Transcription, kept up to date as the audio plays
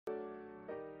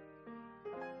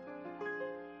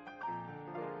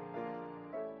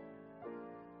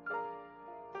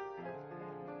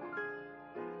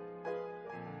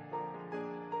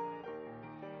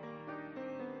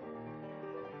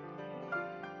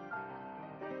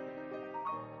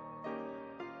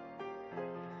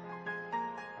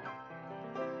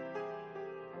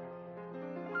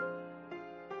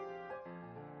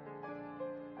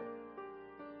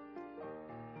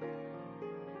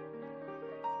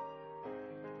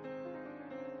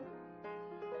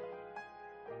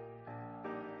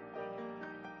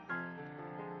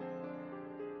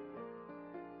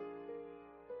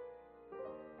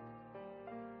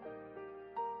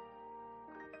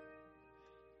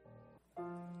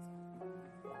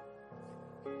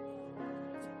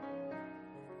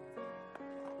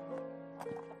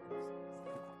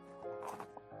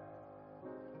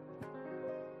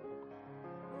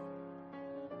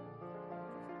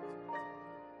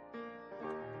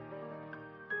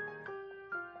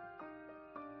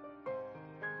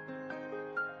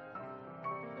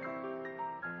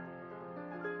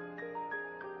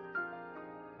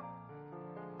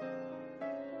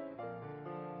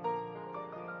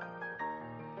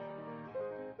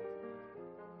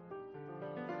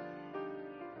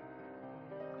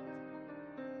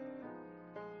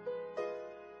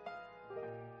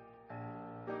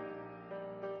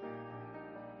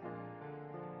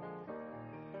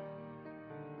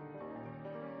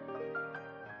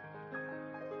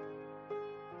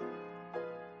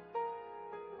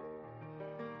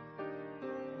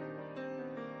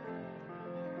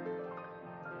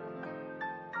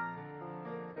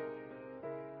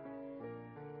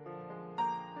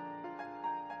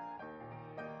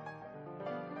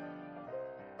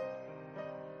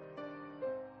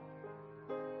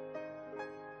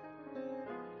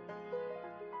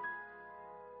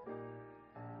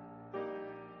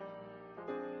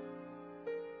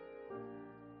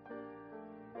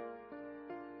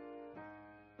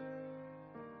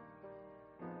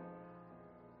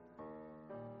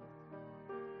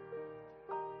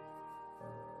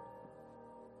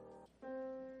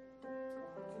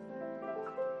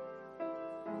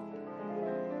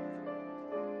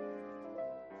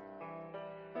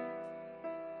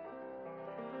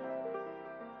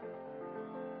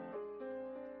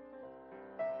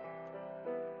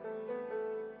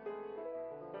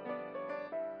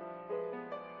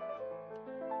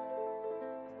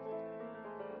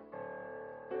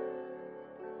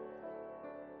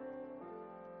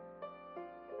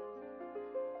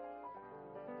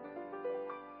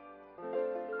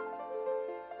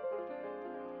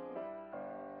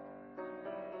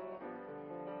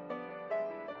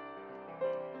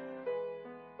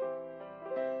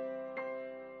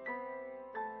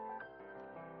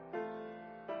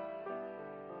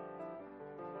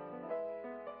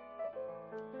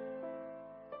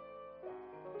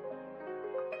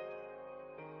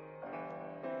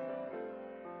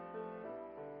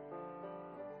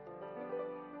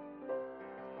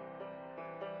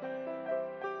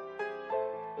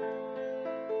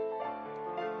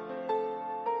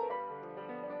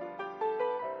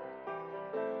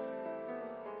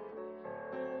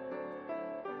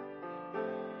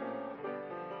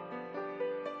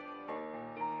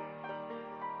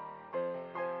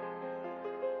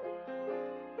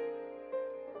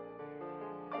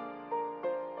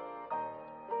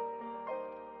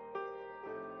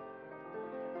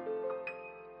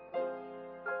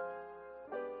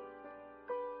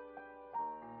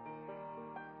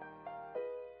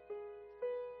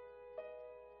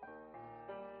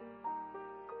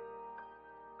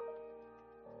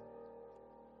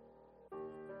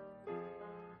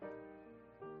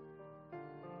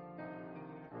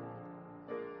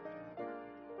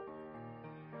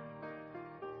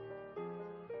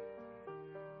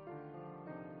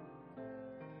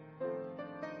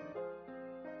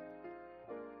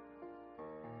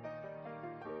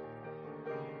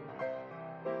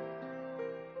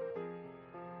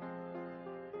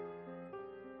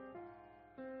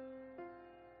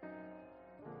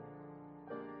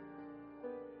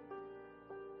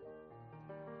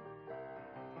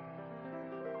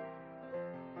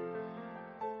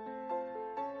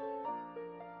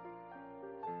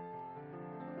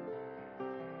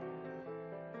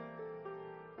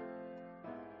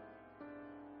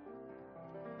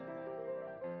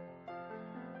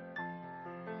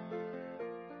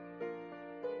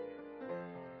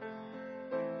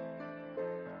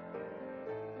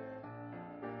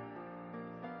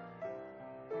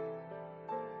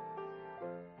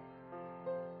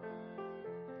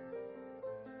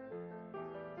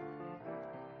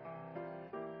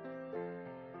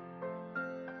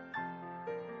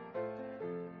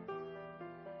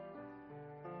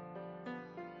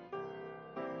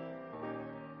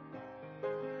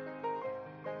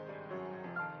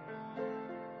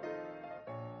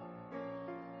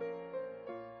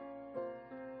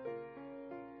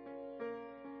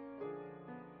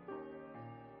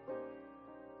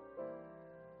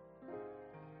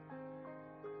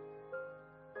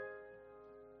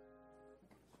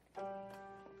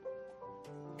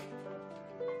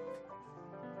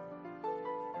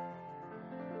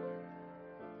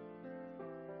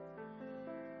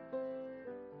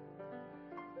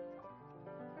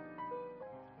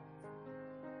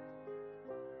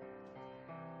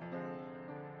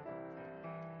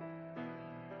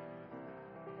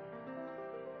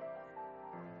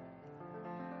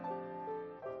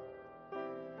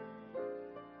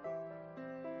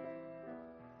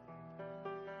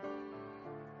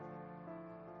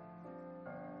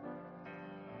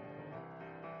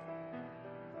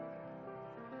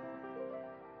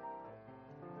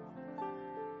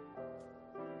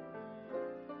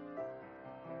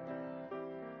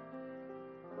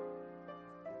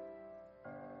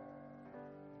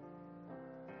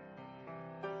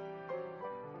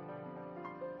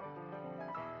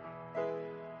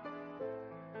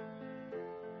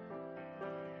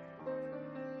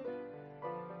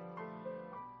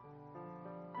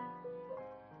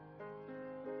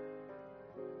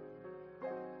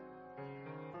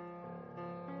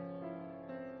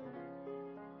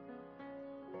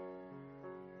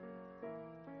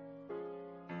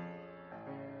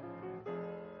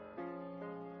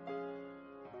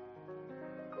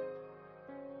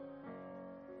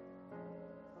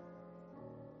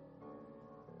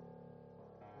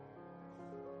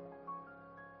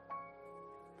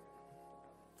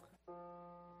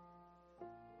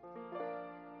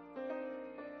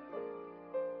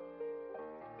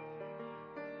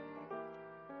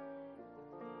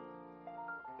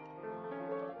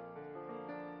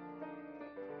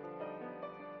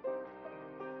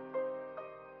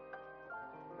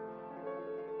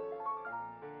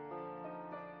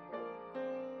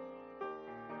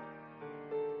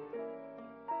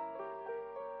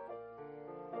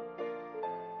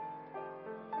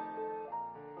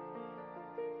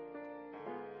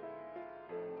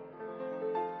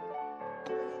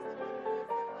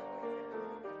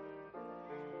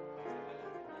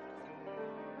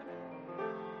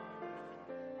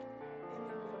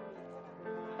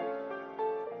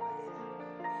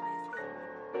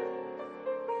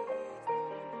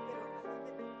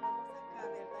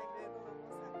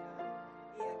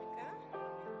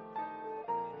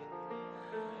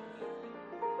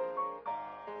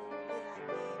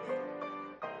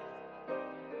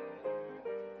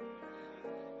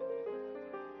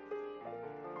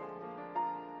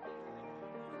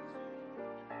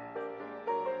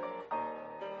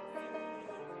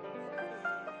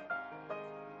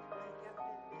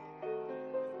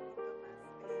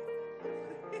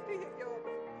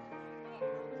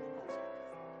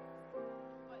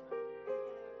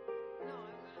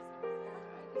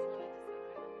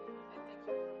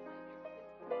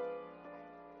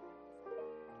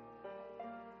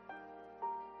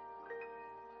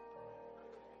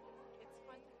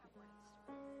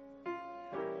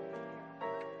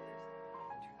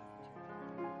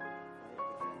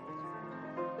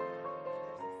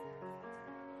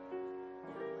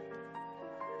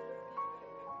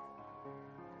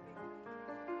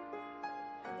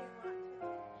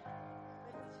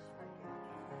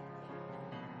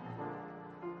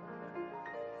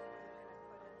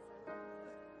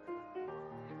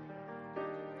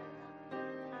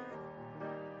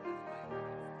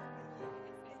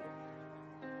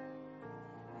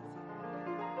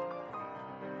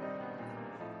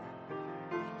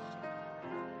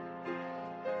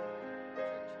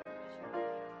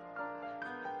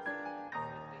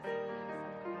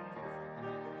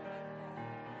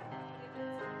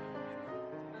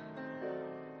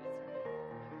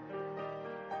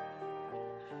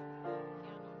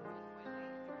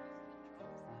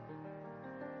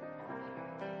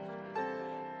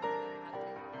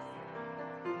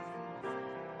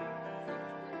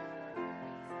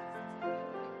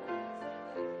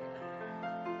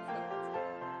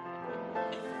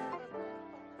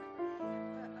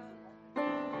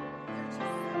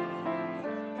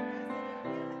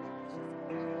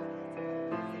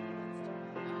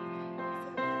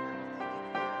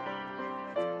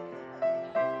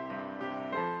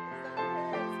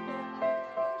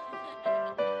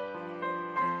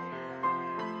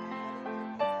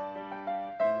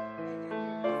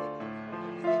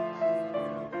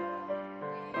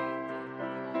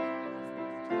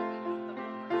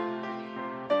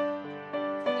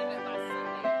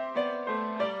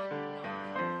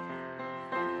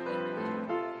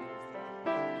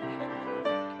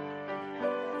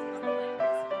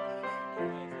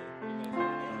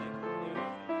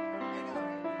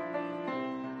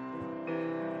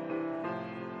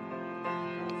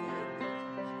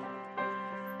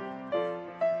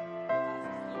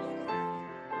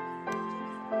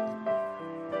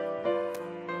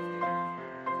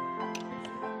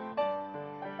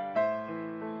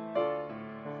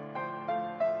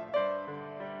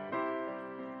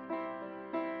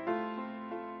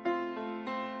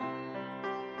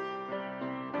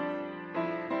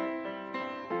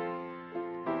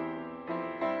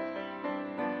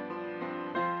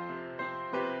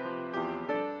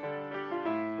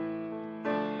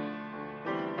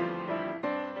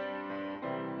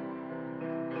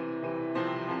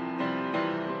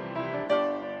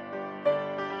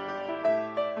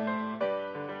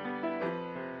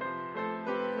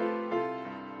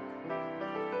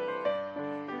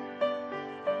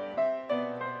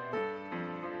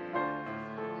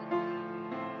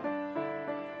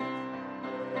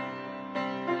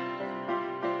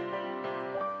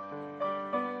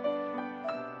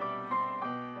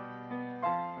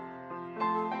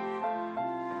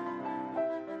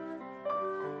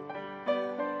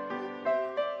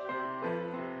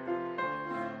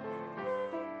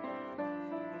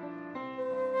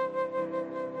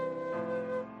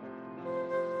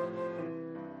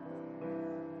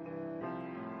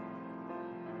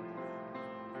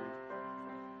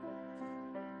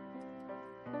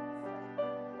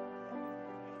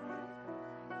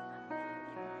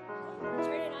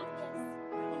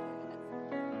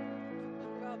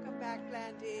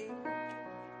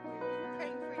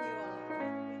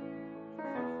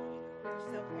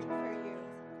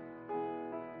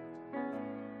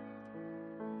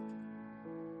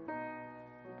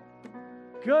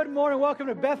Good morning. Welcome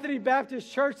to Bethany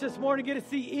Baptist Church this morning. Get to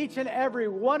see each and every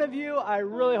one of you. I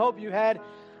really hope you had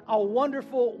a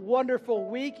wonderful, wonderful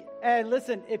week. And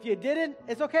listen, if you didn't,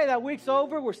 it's okay. That week's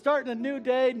over. We're starting a new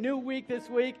day, new week this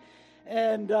week.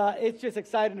 And it's just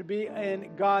exciting to be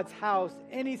in God's house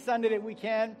any Sunday that we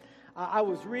can. I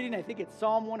was reading, I think it's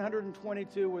Psalm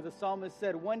 122, where the psalmist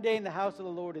said, "One day in the house of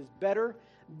the Lord is better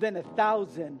than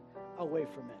 1,000 away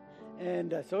from it."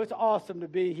 And so it's awesome to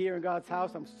be here in God's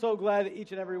house. I'm so glad that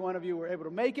each and every one of you were able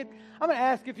to make it. I'm going to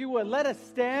ask if you would let us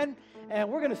stand, and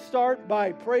we're going to start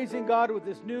by praising God with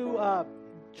this new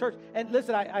church. And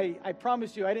listen, I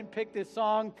promise you, I didn't pick this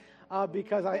song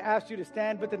because I asked you to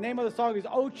stand, but the name of the song is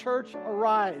 "Oh Church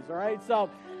Arise," all right? So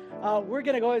we're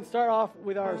going to go ahead and start off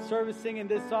with our service singing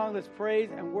this song. Let's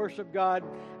praise and worship God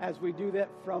as we do that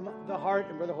from the heart,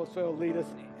 and Brother Josue will lead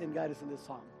us and guide us in this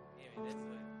song. Yeah, let's do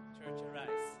it. Church Arise.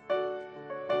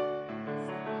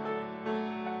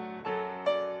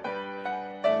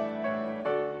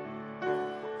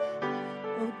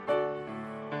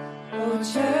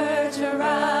 Church,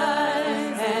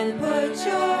 arise and put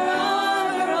your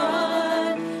armor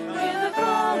on. Hear the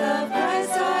call of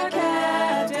Christ our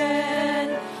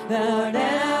captain. Bow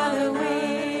down the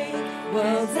weak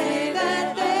will say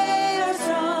that they are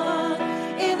strong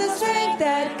in the strength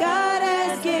that God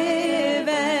has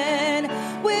given.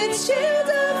 With shield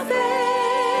of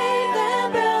faith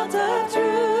and belt of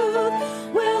truth,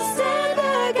 we'll stand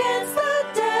against the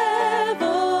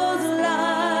devil's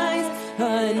lies.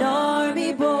 An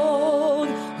army bold,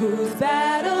 whose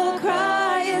battle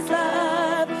cry is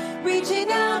love,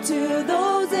 reaching out to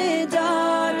those in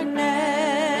darkness.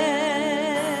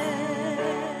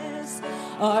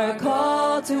 Our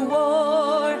call to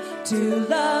war, to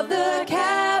love the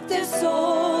captive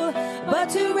soul, but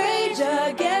to rage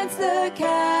against the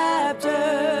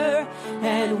captor,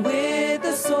 and with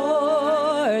the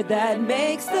sword that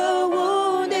makes the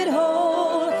wounded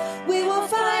whole, we will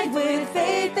fight with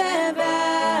faith and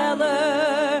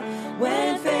valor.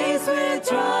 When faced with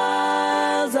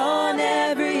trials on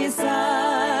every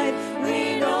side,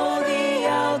 we know the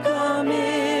outcome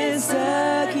is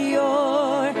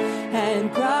secure,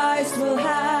 and Christ will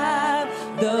have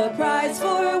the prize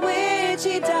for which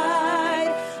he died,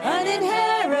 an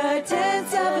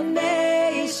inheritance of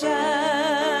nations.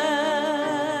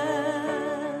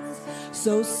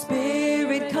 So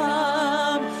Spirit,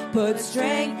 come, put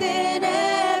strength in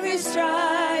every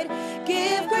stride,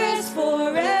 give grace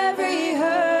for every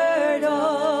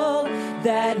hurdle,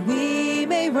 that we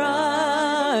may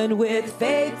run with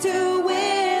faith to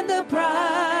win the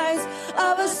prize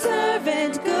of a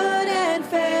servant good and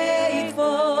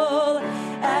faithful.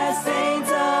 As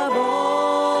saints of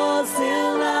old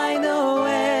still line the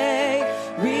way,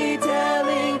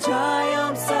 retelling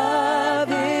triumphs of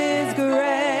his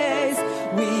grace,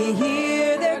 we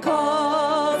hear their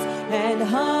calls and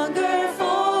hunger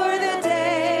for the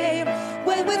day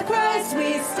when with Christ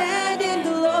we stand in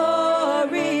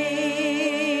glory.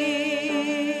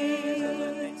 So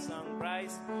the next song,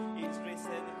 Christ is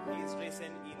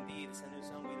risen indeed. It's a new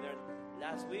song we learned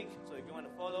last week. So if you want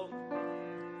to follow, go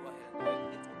ahead.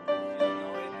 If you don't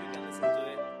know it, you can listen to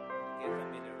it. Get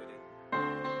familiar with it.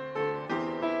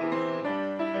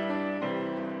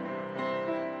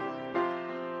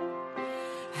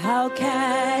 How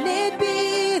can it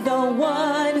be the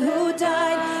one who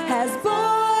died has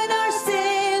borne our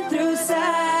sin through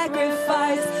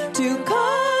sacrifice to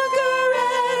conquer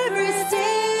every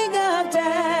sting of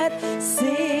death?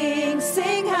 Sing,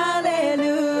 sing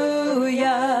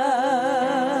hallelujah.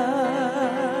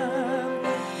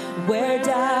 Where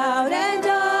doubt and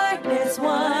darkness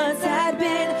once had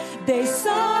been, they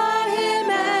saw him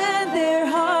and their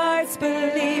hearts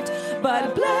believed.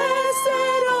 But blessed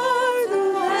are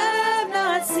who have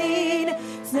not seen.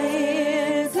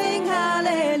 Sing, sing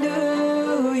hallelujah.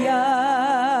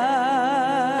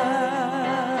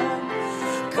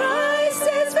 Christ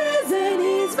is risen,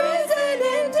 he's risen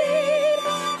indeed.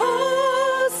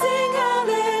 Oh, sing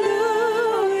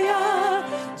hallelujah.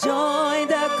 Join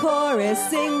the chorus,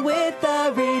 sing with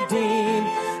the redeemed.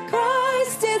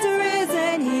 Christ is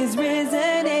risen, he's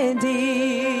risen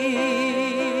indeed.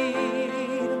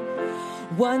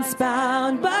 Once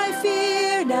bound by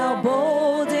fear, now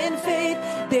bold in faith,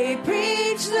 they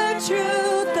preach the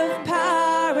truth of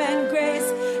power and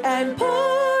grace, and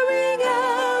pouring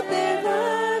out their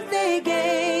love they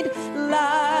gained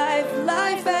life,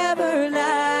 life everlasting.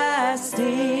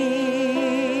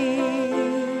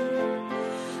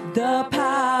 The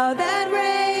power that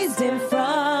raised him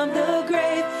from the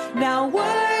grave now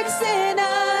works in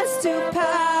us to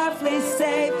powerfully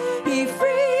save. He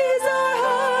frees our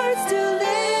hearts to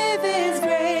live his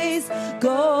grace.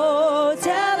 Go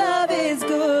tell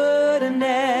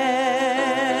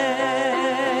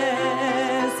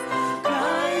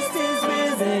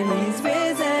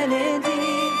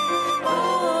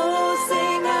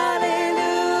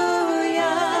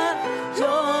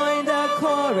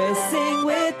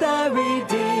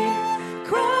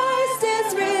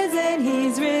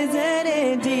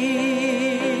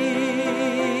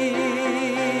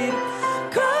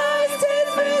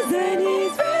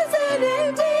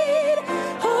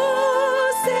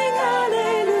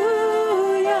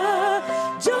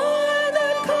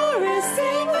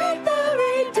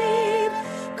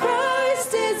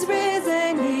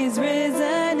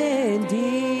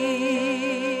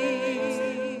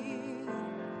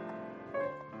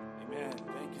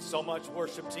so much,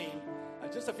 worship team.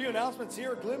 Just a few announcements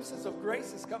here. Glimpses of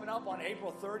Grace is coming up on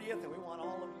April 30th, and we want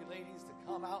all of you ladies to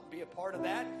come out and be a part of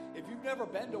that. If you've never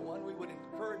been to one, we would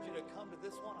encourage you to come to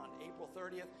this one on April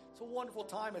 30th. It's a wonderful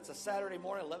time. It's a Saturday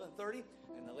morning, 11:30,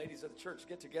 and the ladies of the church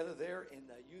get together there in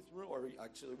the youth room, or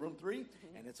actually room 3,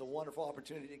 and it's a wonderful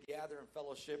opportunity to gather and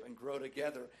fellowship and grow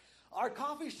together. Our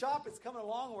coffee shop is coming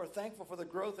along. We're thankful for the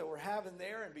growth that we're having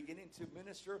there and beginning to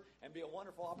minister and be a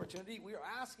wonderful opportunity. We are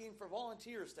asking for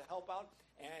volunteers to help out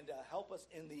and help us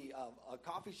in the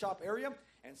coffee shop area.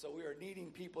 And so we are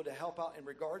needing people to help out in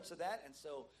regards to that. And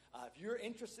so if you're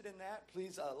interested in that,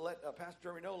 please let Pastor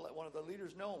Jeremy know, let one of the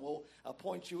leaders know, and we'll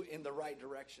point you in the right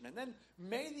direction. And then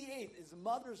May the 8th is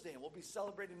Mother's Day, and we'll be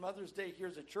celebrating Mother's Day here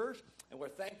as a church. And we're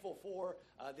thankful for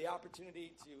the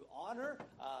opportunity to honor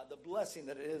the blessing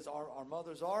that it is our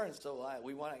mothers are. And so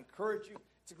we want to encourage you.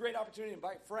 It's a great opportunity to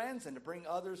invite friends and to bring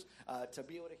others to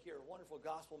be able to hear a wonderful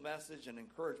gospel message and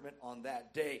encouragement on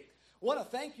that day. I want to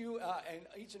thank you and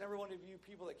each and every one of you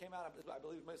people that came out, I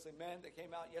believe mostly men that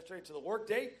came out yesterday to the work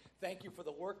day. Thank you for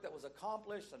the work that was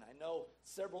accomplished, and I know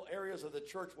several areas of the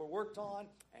church were worked on,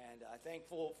 and I'm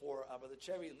thankful for Brother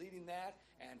Chevy leading that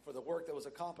and for the work that was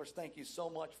accomplished. Thank you so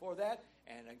much for that,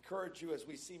 and I encourage you as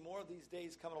we see more of these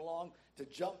days coming along to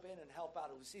jump in and help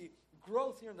out. As we see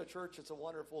growth here in the church, it's a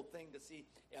wonderful thing to see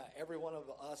every one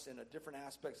of us in different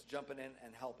aspects jumping in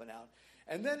and helping out.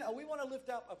 And then we want to lift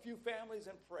up a few families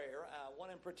in prayer. One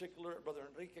in particular, Brother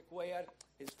Enrique Cuellar.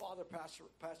 His father passed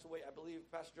away, I believe,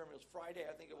 Pastor Jeremy, it was Friday,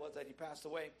 I think it was, that he passed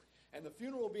away. And the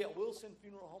funeral will be at Wilson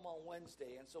Funeral Home on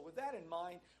Wednesday. And so with that in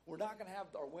mind, we're not going to have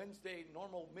our Wednesday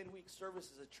normal midweek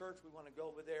service as a church. We want to go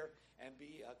over there and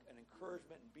be an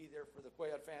encouragement and be there for the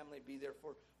Cuellar family, be there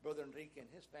for Brother Enrique and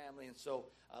his family. And so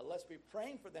let's be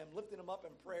praying for them, lifting them up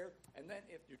in prayer. And then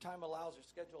if your time allows, your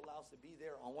schedule allows to be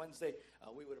there on Wednesday,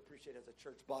 we would appreciate as a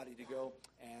church body to go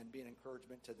and be an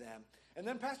encouragement to them. And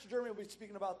then Pastor Jeremy will be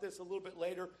speaking about this a little bit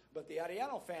later, but the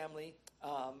Ariano family,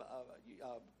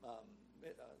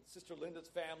 Sister Linda's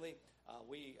family,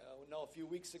 we know a few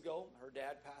weeks ago, her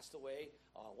dad passed away,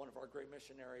 one of our great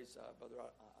missionaries, Brother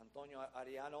Antonio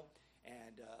Ariano,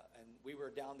 and we were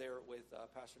down there with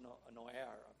Pastor Noé,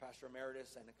 Pastor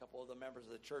Emeritus, and a couple of the members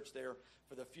of the church there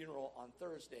for the funeral on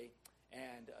Thursday.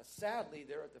 And sadly,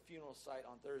 there at the funeral site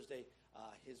on Thursday,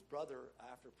 his brother,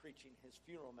 after preaching his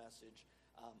funeral message,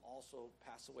 also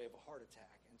passed away of a heart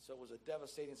attack. And so it was a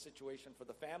devastating situation for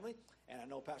the family. And I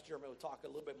know Pastor Jeremy will talk a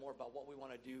little bit more about what we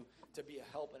want to do to be a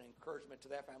help and encouragement to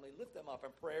that family. Lift them up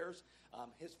in prayers.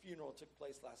 His funeral took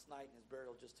place last night, and his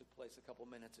burial just took place a couple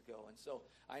minutes ago. And so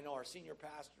I know our senior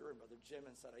pastor and Brother Jim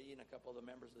and Sarai and a couple of the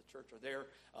members of the church are there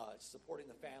supporting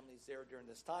the families there during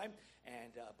this time.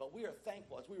 And but we are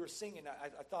thankful. As we were singing,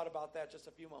 I thought about that just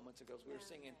a few moments ago as we were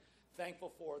singing,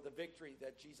 thankful for the victory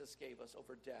that Jesus gave us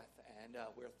over death. And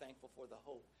we're thankful for the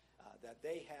hope that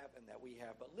they have and that we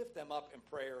have. But lift them up in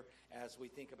prayer as we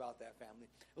think about that family.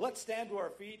 Let's stand to our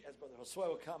feet as Brother Josue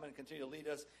will come and continue to lead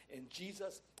us in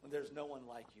Jesus. And there's no one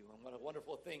like you. And what a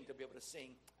wonderful thing to be able to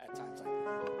sing at times like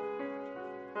this.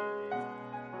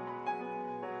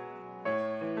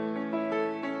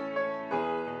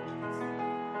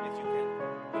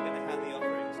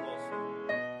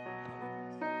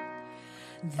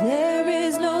 There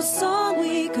is no song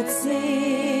we could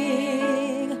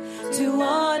sing to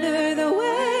honor the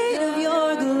weight of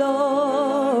your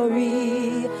glory.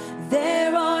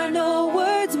 There are no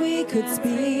words we could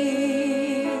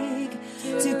speak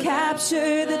to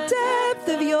capture the depth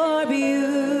of your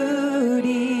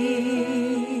beauty.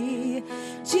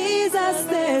 Jesus,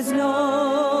 there's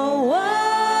no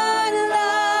one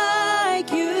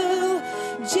like you.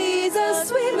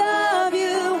 Jesus, we love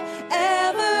you.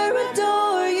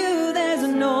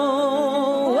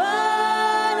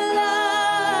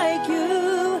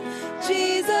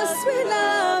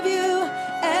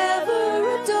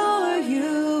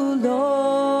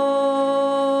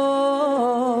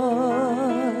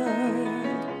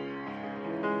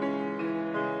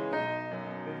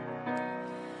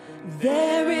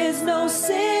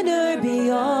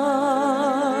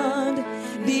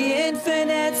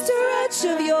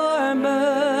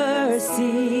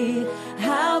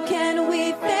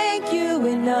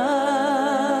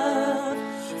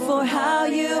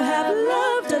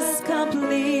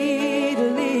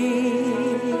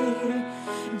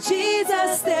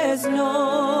 There's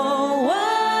no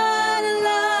one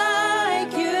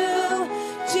like you.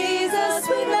 Jesus,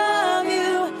 we love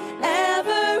you,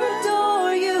 ever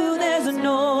adore you. There's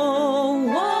no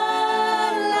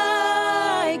one like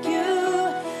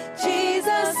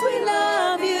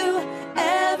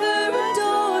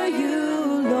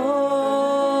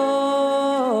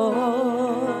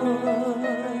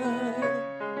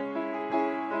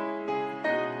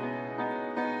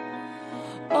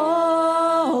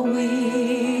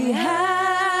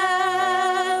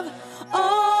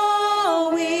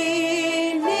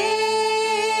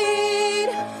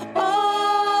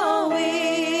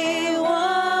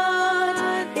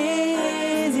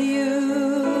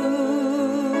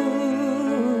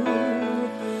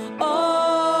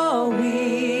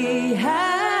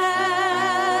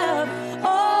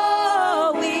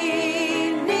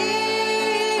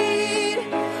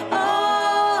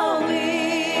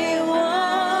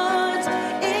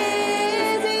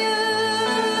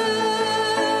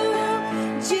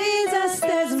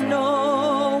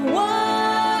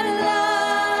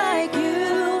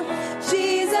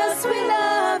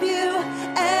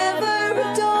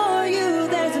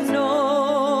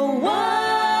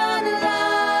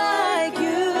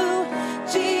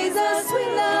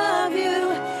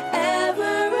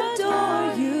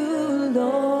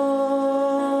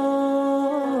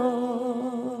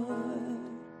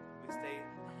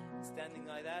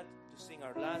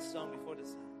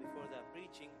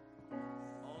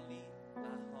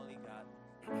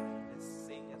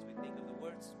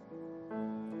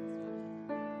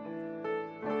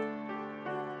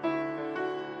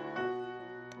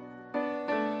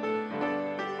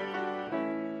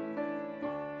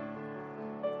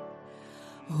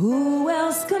Who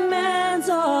else commands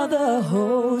all the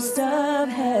host of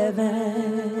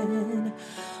heaven?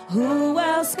 Who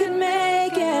else can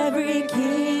make every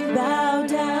king bow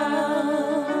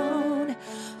down?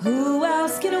 Who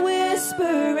else can whisper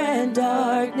and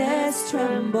darkness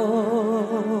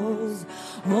trembles?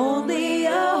 Only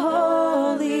a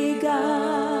holy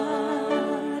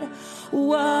God.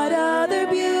 What other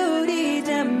beauty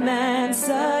demands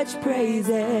such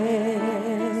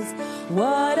praises?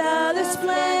 What other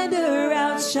splendor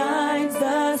outshines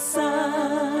the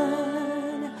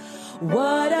sun?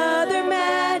 What other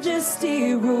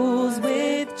majesty rules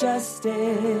with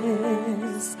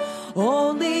justice?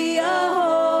 Only a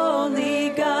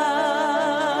holy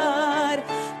God.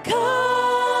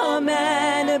 Come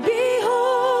and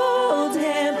behold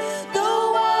him,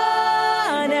 the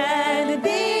one and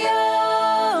the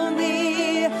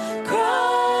only.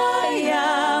 Cry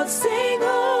out, sing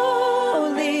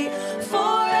holy,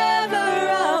 forever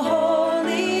a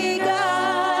holy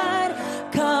God.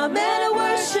 Come and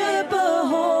worship a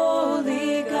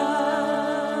holy God.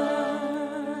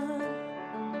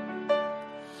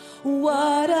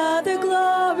 What other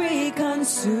glory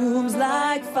consumes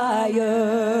like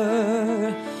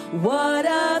fire? What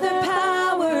other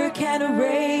power can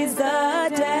raise the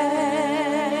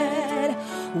dead?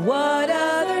 What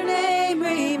other name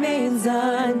remains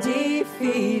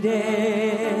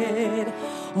undefeated?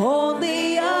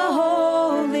 Only a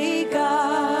holy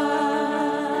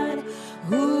God.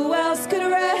 Who else could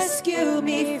rescue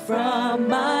me from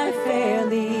my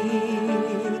failing?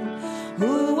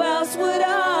 Who else would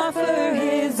offer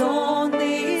his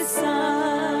only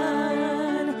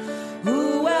son?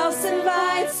 Who else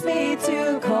invites me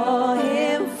to call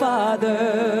him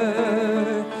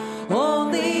Father?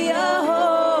 Only a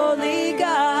holy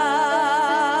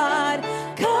God.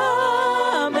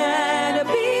 Come and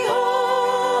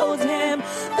behold him,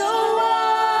 the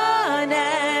one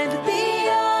and the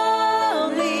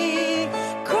only.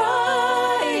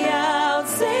 Cry out,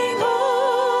 sing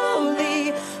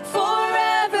holy,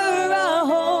 forever a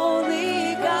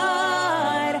holy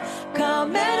God.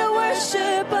 Come and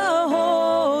worship a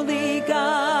holy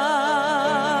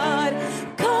God.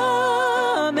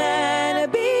 Come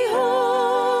and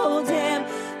behold him,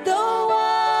 the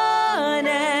one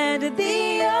and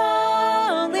the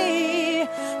only.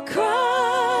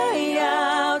 Cry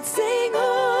out, sing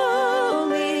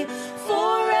holy,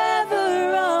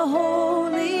 forever a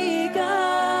holy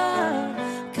God.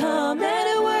 Come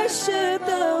and worship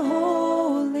the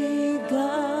holy God.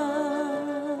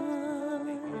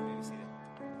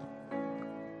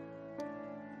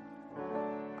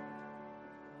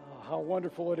 Oh, how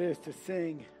wonderful it is to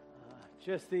sing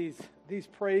just these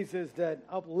praises that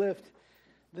uplift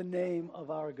the name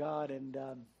of our God. And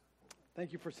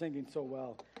thank you for singing so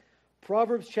well.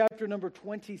 Proverbs chapter number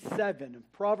 27.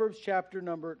 Proverbs chapter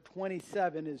number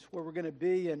 27 is where we're going to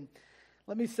be. And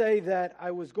let me say that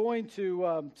I was going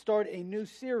to start a new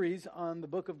series on the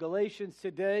book of Galatians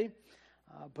today.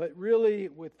 But really,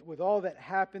 with all that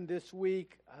happened this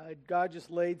week, God just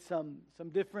laid some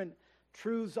different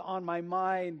truths on my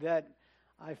mind that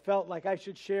I felt like I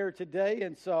should share today.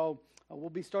 And so we'll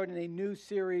be starting a new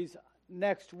series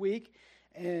next week.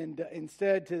 And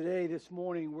instead, this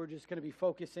morning, we're just going to be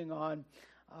focusing on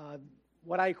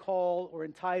what I call or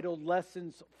entitled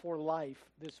Lessons for Life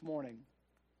this morning.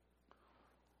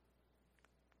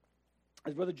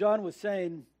 As Brother John was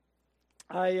saying,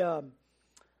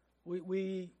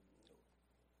 we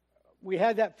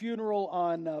had that funeral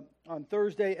on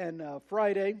Thursday and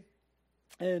Friday,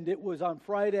 and it was on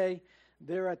Friday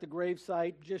there at the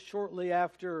gravesite just shortly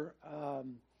after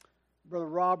Brother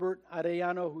Robert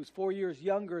Arellano, who's 4 years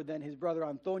younger than his brother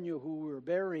Antonio, who we were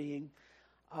burying.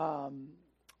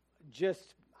 He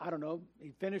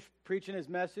finished preaching his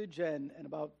message, and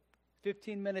about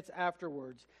 15 minutes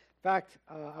afterwards, in fact,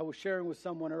 I was sharing with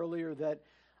someone earlier that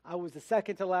I was the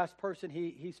second to last person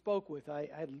he spoke with.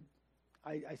 I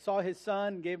saw his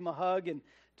son, gave him a hug, and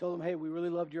told him, "Hey, we really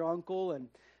loved your uncle." And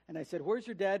I said, "Where's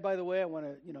your dad, by the way? I want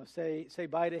to say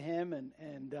bye to him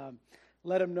and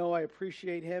let him know I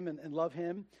appreciate him and love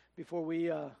him before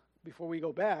we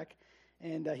go back."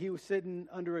 And he was sitting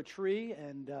under a tree,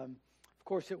 and of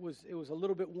course it was a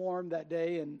little bit warm that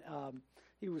day, and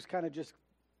he was kind of just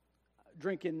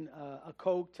drinking a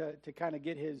Coke to kind of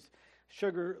get his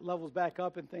sugar levels back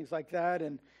up and things like that.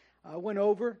 And I went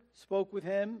over, spoke with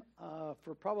him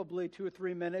for probably 2 or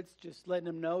 3 minutes, just letting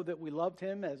him know that we loved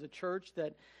him as a church,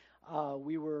 that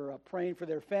we were praying for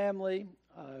their family,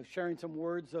 sharing some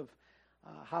words of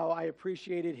how I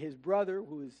appreciated his brother,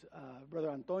 who is Brother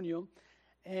Antonio.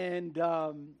 And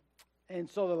And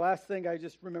so the last thing I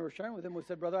just remember sharing with him was,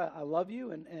 said, brother, I love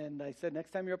you. And I said,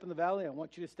 next time you're up in the valley, I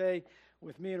want you to stay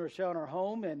with me and Rochelle in our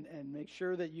home and make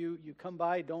sure that you come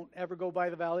by. Don't ever go by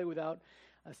the valley without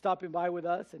stopping by with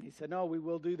us. And he said, no, we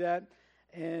will do that.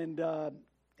 And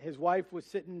his wife was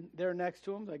sitting there next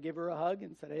to him. So I gave her a hug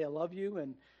and said, hey, I love you.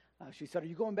 And she said, are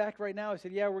you going back right now? I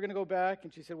said, yeah, we're going to go back.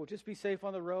 And she said, well, just be safe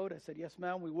on the road. I said, yes,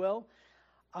 ma'am, we will.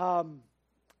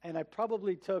 And I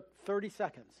probably took 30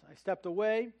 seconds. I stepped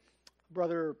away.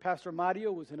 Brother Pastor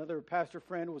Mario was another pastor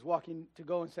friend, was walking to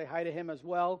go and say hi to him as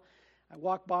well. I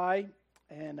walked by,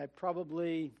 and I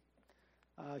probably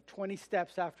 20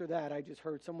 steps after that, I just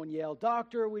heard someone yell,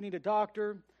 doctor, we need a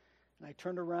doctor. And I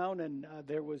turned around, and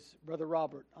there was Brother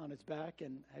Robert on his back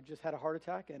and had just had a heart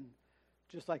attack. And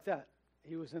just like that,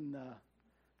 he was in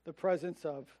the presence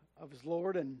of his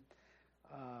Lord and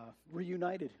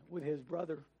reunited with his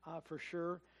brother for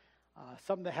sure.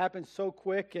 Something that happened so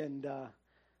quick, and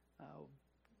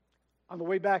on the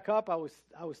way back up, I was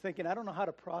thinking, I don't know how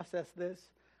to process this.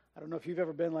 I don't know if you've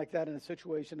ever been like that in a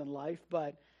situation in life,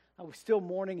 but I was still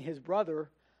mourning his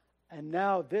brother, and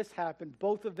now this happened.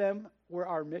 Both of them were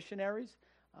our missionaries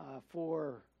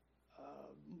for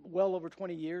well over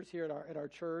 20 years here at our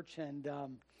church, and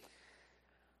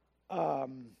I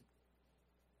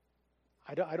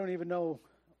don't even know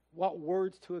what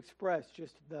words to express.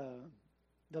 Just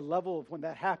the level of when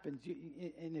that happens,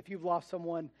 and if you've lost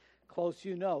someone close,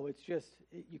 it's just,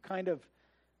 you kind of,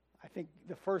 I think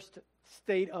the first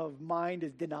state of mind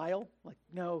is denial. Like,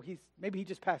 no, maybe he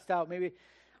just passed out. Maybe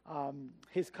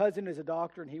his cousin is a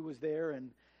doctor, and he was there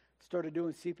and started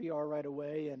doing CPR right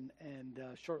away, and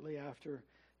shortly after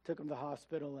took him to the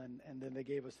hospital, and then they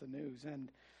gave us the news.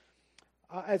 And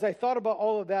as I thought about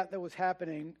all of that was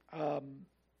happening,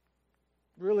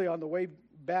 really on the way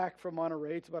back from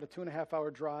Monterey, it's about a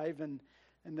 2.5-hour drive, and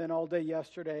then all day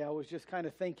yesterday, I was just kind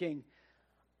of thinking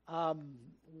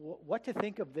what to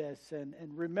think of this, and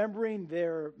remembering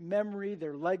their memory,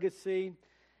 their legacy,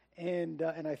 and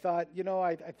I thought,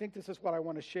 I think this is what I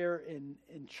want to share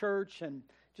in church, and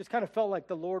just kind of felt like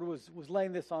the Lord was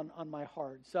laying this on my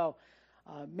heart. So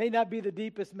may not be the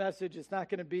deepest message. It's not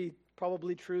going to be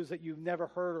probably truths that you've never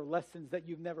heard or lessons that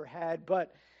you've never had,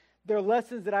 but they're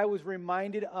lessons that I was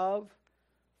reminded of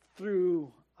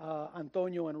through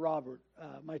Antonio and Robert,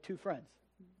 my two friends.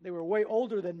 They were way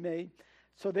older than me,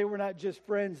 so they were not just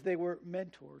friends, they were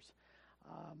mentors.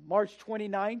 March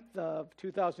 29th of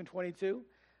 2022,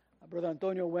 Brother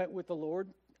Antonio went with the Lord,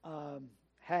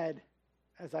 had,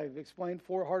 as I've explained,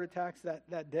 4 heart attacks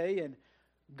that day, and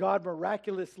God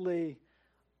miraculously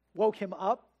woke him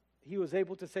up. He was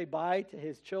able to say bye to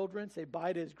his children, say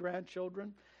bye to his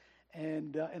grandchildren,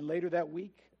 and later that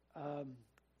week,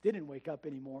 didn't wake up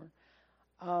anymore.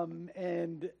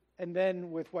 And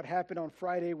then with what happened on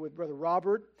Friday with Brother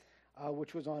Robert,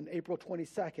 which was on April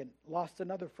 22nd, lost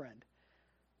another friend.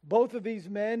 Both of these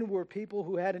men were people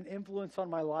who had an influence on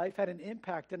my life, had an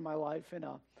impact in my life in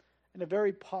a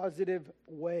very positive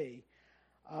way.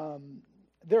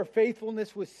 Their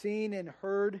faithfulness was seen and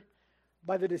heard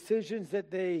by the decisions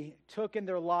that they took in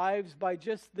their lives, by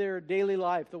just their daily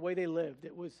life, the way they lived.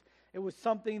 It was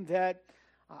something that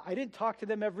I didn't talk to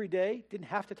them every day, didn't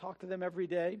have to talk to them every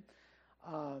day.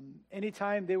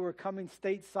 Anytime they were coming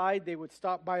stateside, they would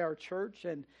stop by our church,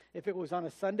 and if it was on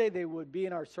a Sunday, they would be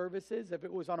in our services. If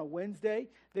it was on a Wednesday,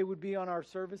 they would be on our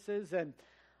services. And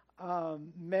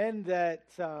men that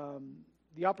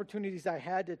the opportunities I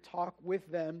had to talk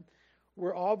with them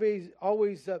were always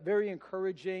very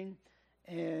encouraging,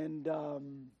 and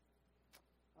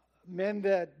men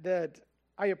that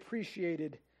I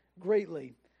appreciated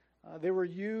greatly. They were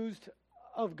used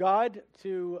of God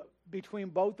between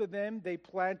both of them, they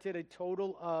planted a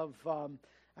total of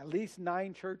at least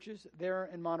 9 churches there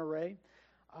in Monterey.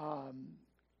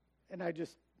 And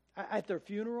at their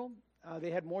funeral,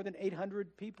 they had more than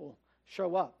 800 people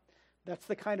show up. That's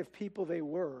the kind of people they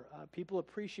were. People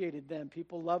appreciated them.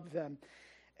 People loved them.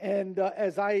 And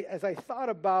as I thought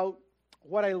about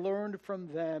what I learned from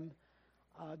them,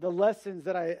 the lessons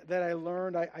that I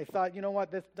learned, I thought, you know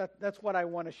what, that's what I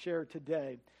want to share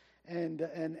today. And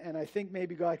I think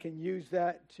maybe God can use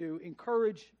that to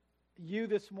encourage you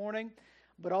this morning,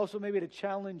 but also maybe to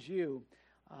challenge you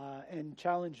and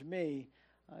challenge me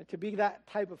to be that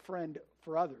type of friend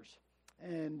for others,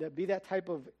 and be that type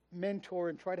of mentor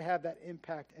and try to have that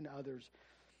impact in others.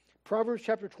 Proverbs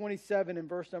chapter 27 and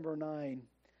verse number 9,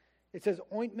 it says,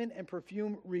 "Ointment and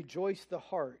perfume rejoice the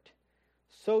heart,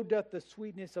 so doth the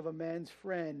sweetness of a man's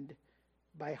friend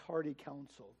by hearty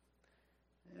counsel."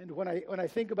 And when I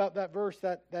think about that verse,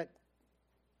 that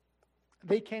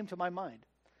they came to my mind.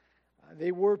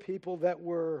 They were people that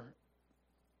were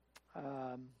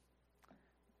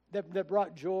that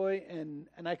brought joy, and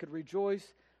I could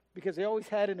rejoice because they always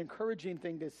had an encouraging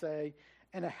thing to say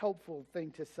and a helpful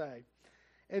thing to say.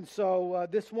 And so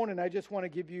this morning, I just want to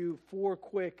give you 4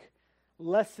 quick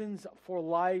lessons for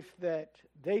life that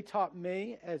they taught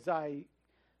me as I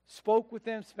spoke with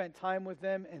them, spent time with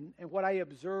them, and what I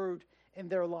observed in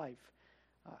their life.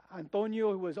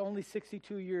 Antonio, who was only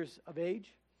 62 years of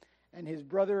age, and his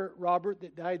brother Robert,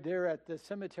 that died there at the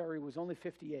cemetery, was only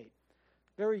 58.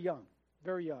 Very young,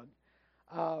 very young.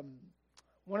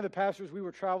 One of the pastors we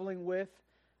were traveling with,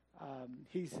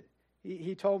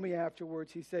 he told me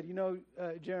afterwards, he said,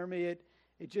 Jeremy,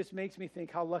 it just makes me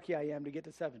think how lucky I am to get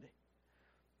to 70.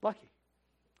 Lucky.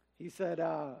 He said,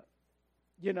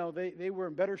 they were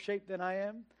in better shape than I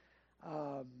am.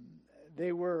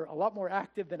 They were a lot more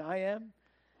active than I am.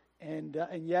 And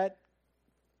yet,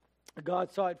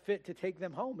 God saw it fit to take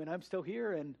them home, and I'm still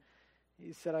here. And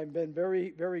he said, I've been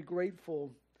very, very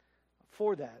grateful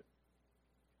for that.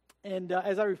 And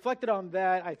as I reflected on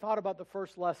that, I thought about the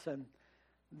first lesson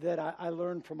that I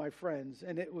learned from my friends,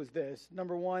 and it was this.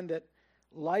 Number 1, that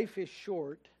life is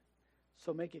short,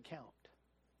 so make it count.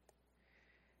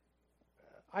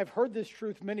 I've heard this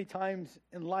truth many times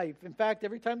in life. In fact,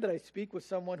 every time that I speak with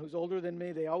someone who's older than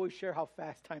me, they always share how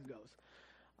fast time goes.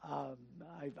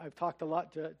 I've talked a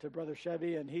lot to Brother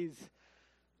Chevy, and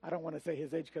I don't want to say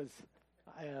his age because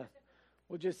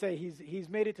we'll just say he's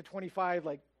made it to 25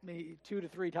 like maybe 2 to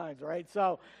 3 times, right?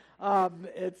 So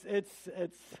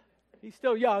he's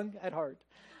still young at heart.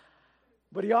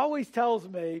 But he always tells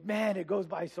me, man, it goes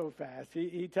by so fast.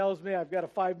 He tells me, I've got a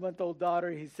 5-month-old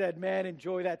daughter. He said, man,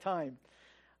 enjoy that time.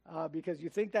 Because you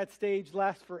think that stage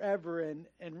lasts forever, and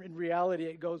in reality,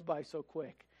 it goes by so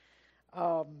quick.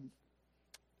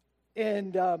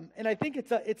 And I think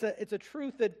it's a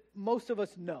truth that most of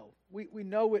us know. We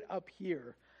know it up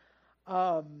here,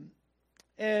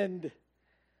 and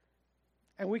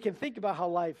we can think about how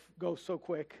life goes so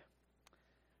quick.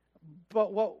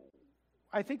 But what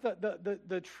I think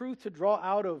the truth to draw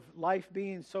out of life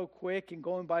being so quick and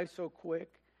going by so quick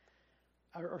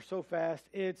or so fast,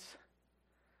 is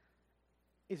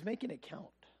making it count.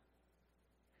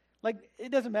 Like,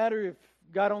 it doesn't matter if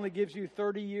God only gives you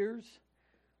 30 years.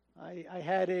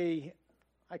 I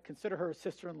consider her a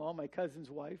sister-in-law, my cousin's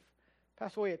wife,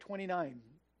 passed away at 29,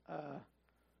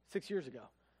 6 years ago.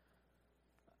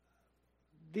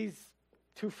 These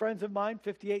 2 friends of mine,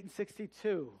 58 and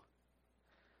 62.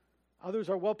 Others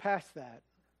are well past that.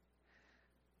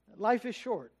 Life is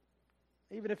short.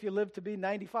 Even if you live to be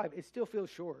 95, it still feels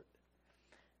short.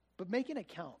 But making it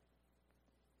count.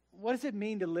 What does it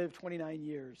mean to live 29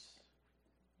 years?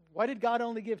 Why did God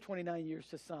only give 29 years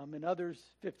to some, and others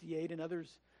 58, and others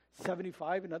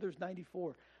 75, and others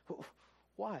 94?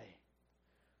 Why?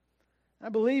 I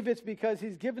believe it's because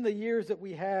He's given the years that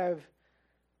we have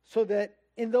so that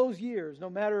in those years, no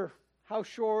matter how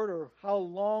short or how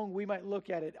long we might look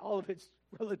at it, all of it's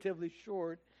relatively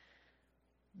short,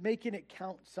 making it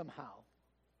count somehow.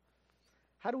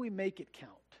 How do we make it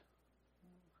count?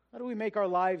 How do we make our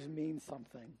lives mean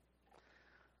something?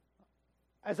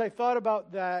 As I thought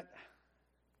about that,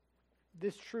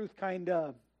 this truth kind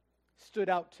of stood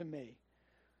out to me.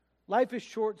 Life is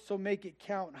short, so make it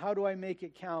count. How do I make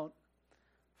it count?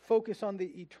 Focus on the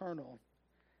eternal,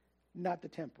 not the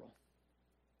temporal.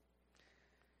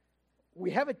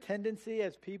 We have a tendency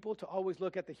as people to always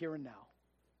look at the here and now.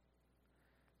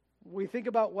 We think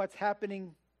about what's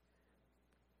happening,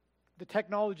 the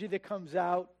technology that comes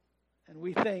out, and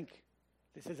we think,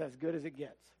 this is as good as it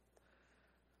gets.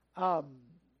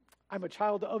 I'm a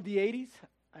child of the 80s.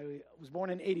 I was born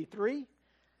in 83.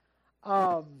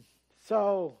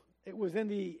 So it was in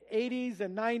the 80s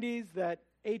and 90s that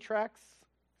 8-tracks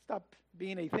stopped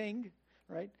being a thing,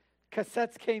 right?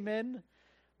 Cassettes came in.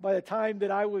 By the time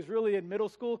that I was really in middle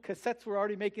school, cassettes were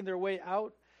already making their way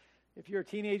out. If you're a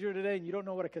teenager today and you don't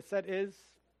know what a cassette is,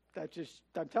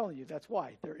 I'm telling you, that's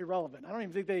why. They're irrelevant. I don't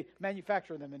even think they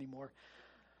manufacture them anymore.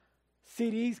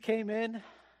 CDs came in. If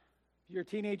you're a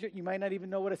teenager, you might not even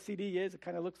know what a CD is. It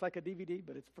kind of looks like a DVD,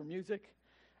 but it's for music,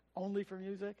 only for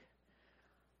music.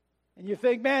 And you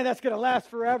think, man, that's going to last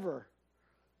forever.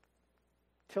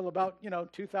 Till about,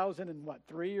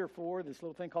 2003 or 4, this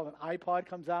little thing called an iPod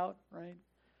comes out, right?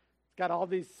 It's got all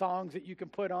these songs that you can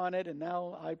put on it, and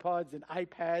now iPods and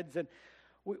iPads. And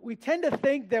we tend to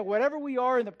think that whatever we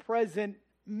are in the present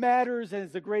matters and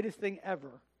is the greatest thing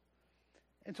ever.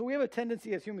 And so we have a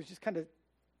tendency as humans just kind of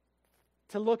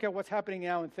to look at what's happening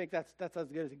now and think that's as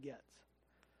good as it gets.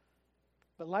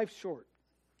 But life's short.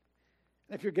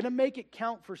 And if you're going to make it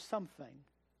count for something,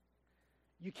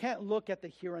 you can't look at the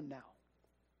here and now.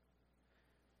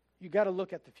 you got to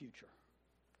look at the future.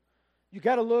 You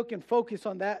got to look and focus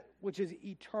on that which is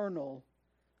eternal,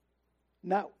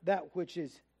 not that which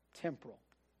is temporal.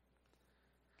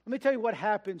 Let me tell you what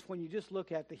happens when you just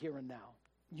look at the here and now.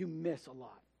 You miss a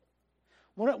lot.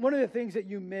 One of the things that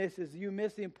you miss is you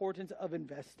miss the importance of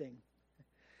investing.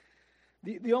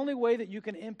 The only way that you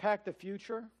can impact the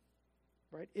future,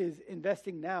 right, is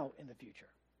investing now in the future.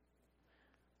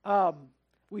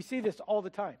 We see this all the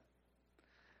time.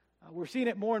 We're seeing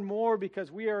it more and more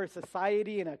because we are a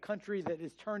society and a country that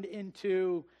is turned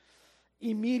into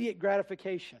immediate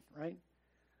gratification, right?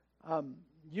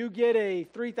 You get a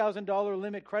 $3,000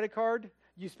 limit credit card,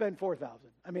 you spend $4,000.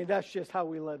 I mean, that's just how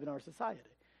we live in our society,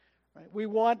 right? We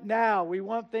want now. We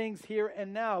want things here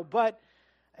and now. But,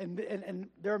 and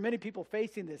there are many people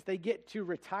facing this. They get to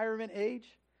retirement age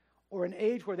or an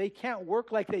age where they can't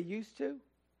work like they used to.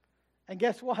 And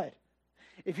guess what?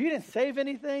 If you didn't save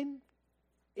anything,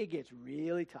 it gets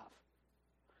really tough.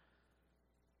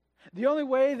 The only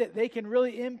way that they can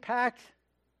really impact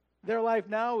their life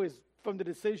now is from the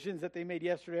decisions that they made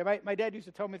yesterday. My dad used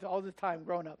to tell me all the time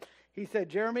growing up. He said,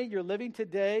 Jeremy, you're living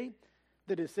today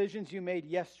the decisions you made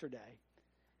yesterday.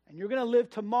 And you're going to live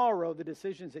tomorrow the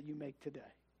decisions that you make today.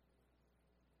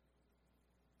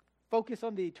 Focus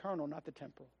on the eternal, not the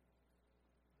temporal.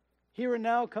 Here and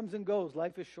now comes and goes.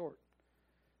 Life is short.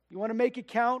 You want to make it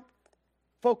count?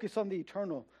 Focus on the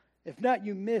eternal. If not,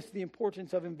 you miss the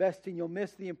importance of investing. You'll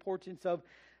miss the importance of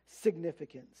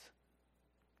significance.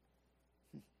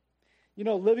 You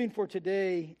know, living for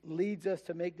today leads us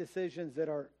to make decisions that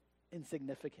are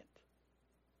insignificant.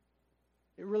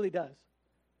 It really does.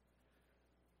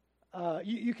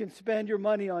 You can spend your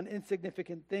money on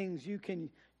insignificant things. You can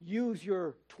use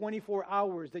your 24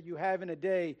 hours that you have in a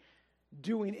day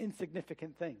doing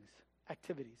insignificant things,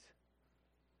 activities.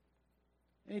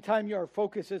 Anytime our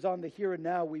focus is on the here and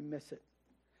now, we miss it.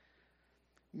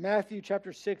 Matthew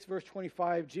chapter 6, verse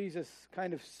 25, Jesus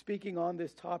kind of speaking on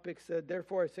this topic said,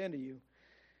 therefore I say unto you,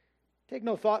 take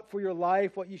no thought for your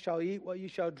life, what ye shall eat, what ye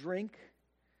shall drink,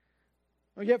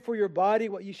 nor yet for your body,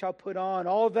 what ye shall put on.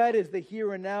 All that is the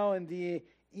here and now and the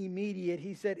immediate.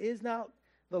 He said, is not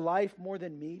the life more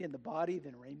than meat and the body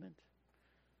than raiment?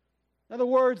 In other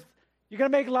words, you're going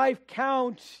to make life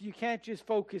count. You can't just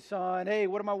focus on, hey,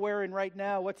 what am I wearing right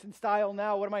now? What's in style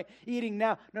now? What am I eating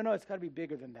now? No, it's got to be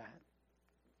bigger than that.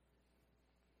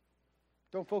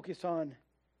 Don't focus on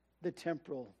the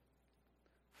temporal.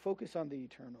 Focus on the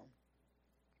eternal.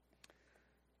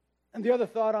 And the other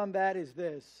thought on that is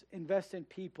this: invest in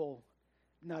people,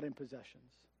 not in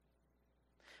possessions.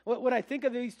 When I think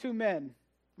of these two men,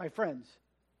 my friends,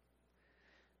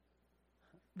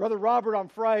 Brother Robert on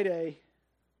Friday,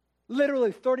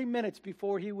 literally 30 minutes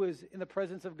before he was in the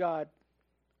presence of God,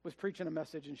 was preaching a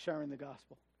message and sharing the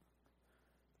gospel.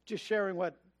 Just sharing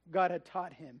what God had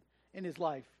taught him in his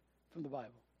life from the Bible.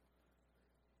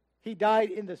 He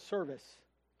died in the service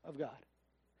of God.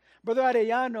 Brother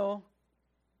Arellano,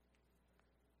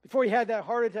 before he had that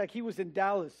heart attack, he was in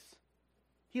Dallas.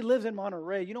 He lives in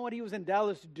Monterey. You know what he was in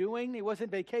Dallas doing? He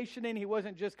wasn't vacationing. He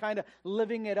wasn't just kind of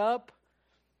living it up.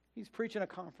 He's preaching a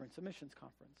conference, a missions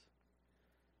conference.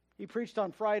 He preached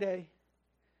on Friday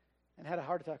and had a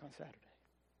heart attack on Saturday.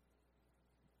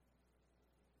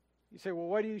 You say, well,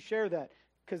 why do you share that?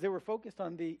 Because they were focused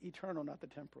on the eternal, not the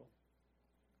temporal.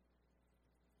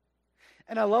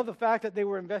 And I love the fact that they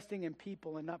were investing in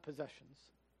people and not possessions.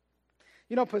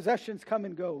 You know, possessions come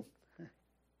and go.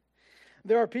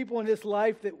 There are people in this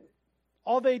life that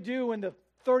all they do in the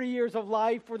 30 years of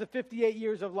life or the 58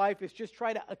 years of life is just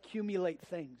try to accumulate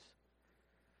things.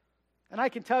 And I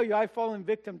can tell you, I've fallen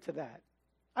victim to that.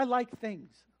 I like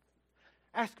things.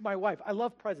 Ask my wife. I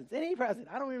love presents. Any present.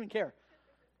 I don't even care.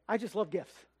 I just love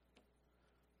gifts.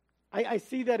 I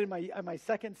see that in my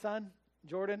second son,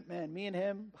 Jordan. Man, me and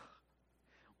him,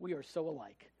 we are so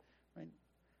alike. Right?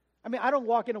 I mean, I don't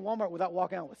walk into Walmart without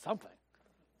walking out with something.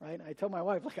 Right? I tell my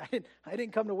wife, look, I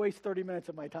didn't come to waste 30 minutes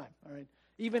of my time. All right?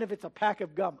 Even if it's a pack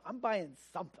of gum, I'm buying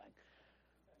something.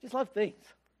 Just love things.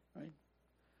 Right?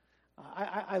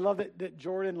 I love that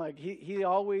Jordan, like he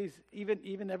always,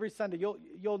 even every Sunday,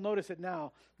 you'll notice it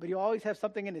now, but he'll always have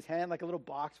something in his hand, like a little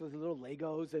box with little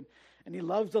Legos, and he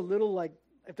loves the little, like,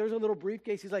 if there's a little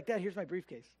briefcase, he's like, Dad, here's my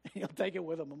briefcase. He'll take it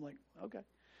with him. I'm like, okay.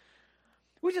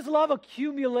 We just love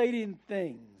accumulating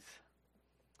things.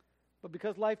 But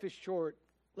because life is short,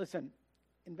 listen,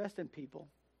 invest in people.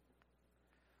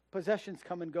 Possessions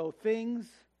come and go. Things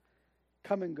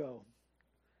come and go.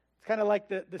 It's kind of like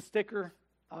the sticker.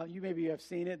 You maybe have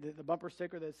seen it, the bumper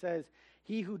sticker that says,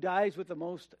 he who dies with the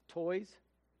most toys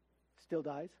still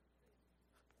dies.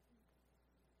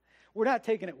 We're not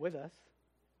taking it with us.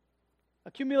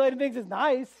 Accumulating things is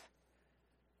nice.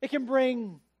 It can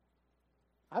bring,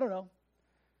 I don't know,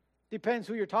 depends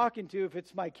who you're talking to. If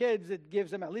it's my kids, it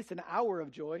gives them at least an hour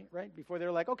of joy, right? Before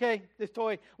they're like, okay, this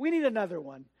toy, we need another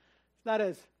one. It's not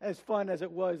as fun as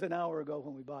it was an hour ago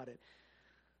when we bought it.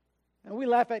 And we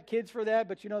laugh at kids for that,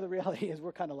 but you know the reality is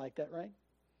we're kind of like that, right?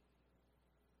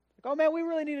 Like, oh man, we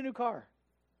really need a new car.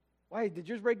 Why, did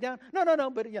yours break down? No,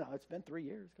 but it's been 3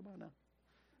 years. Come on now.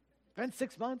 It's been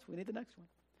 6 months. We need the next one.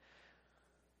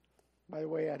 By the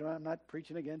way, I'm not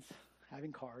preaching against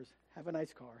having cars. Have a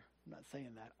nice car. I'm not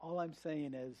saying that. All I'm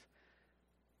saying is,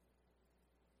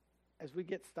 as we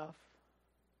get stuff,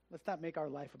 let's not make our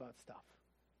life about stuff.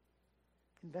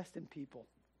 Invest in people.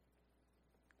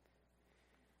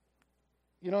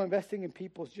 Investing in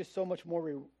people is just so much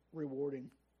more rewarding.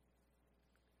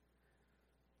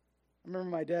 I remember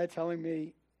my dad telling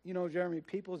me, Jeremy,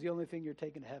 people is the only thing you're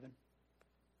taking to heaven.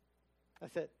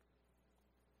 That's it.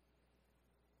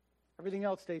 Everything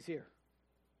else stays here.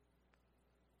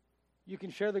 You can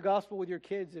share the gospel with your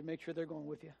kids and make sure they're going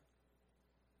with you.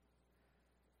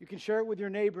 You can share it with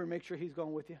your neighbor and make sure he's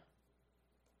going with you.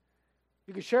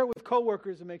 You can share it with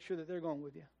coworkers and make sure that they're going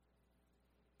with you.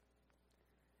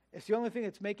 It's the only thing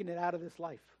that's making it out of this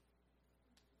life.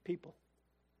 People.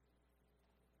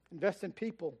 Invest in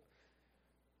people,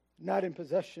 not in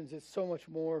possessions. It's so much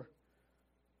more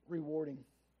rewarding.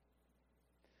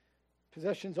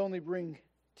 Possessions only bring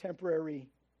temporary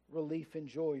relief and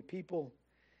joy. People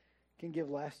can give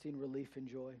lasting relief and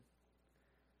joy.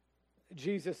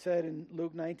 Jesus said in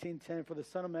Luke 19:10, "For the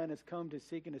Son of Man has come to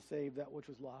seek and to save that which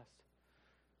was lost."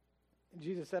 And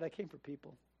Jesus said, "I came for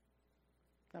people,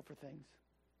 not for things.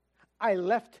 I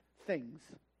left things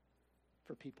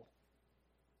for people."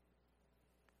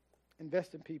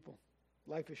 Invest in people.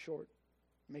 Life is short.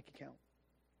 Make it count.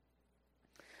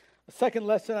 A second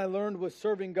lesson I learned was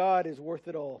serving God is worth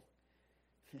it all.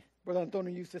 Brother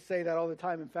Antonio used to say that all the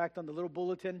time. In fact, on the little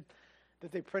bulletin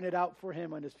that they printed out for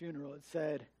him on his funeral, it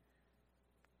said,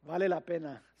 "Vale la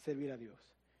pena servir a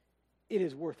Dios." It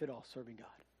is worth it all, serving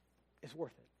God. It's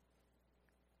worth it.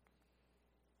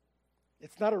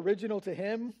 It's not original to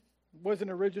him. It wasn't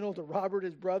original to Robert,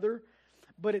 his brother,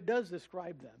 but it does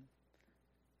describe them.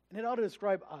 And it ought to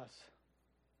describe us.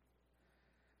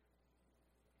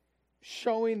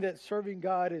 Showing that serving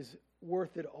God is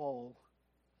worth it all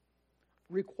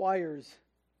requires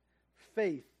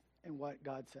faith in what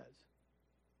God says.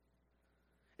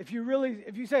 If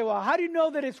you say, well, how do you know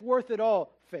that it's worth it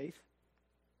all? Faith.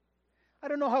 I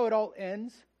don't know how it all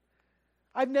ends.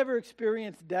 I've never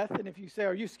experienced death, and if you say,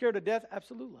 are you scared of death?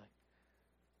 Absolutely.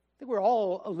 I think we're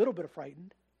all a little bit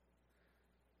frightened.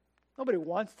 Nobody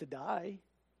wants to die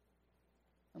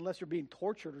unless you're being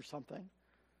tortured or something.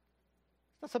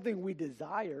 It's not something we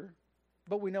desire,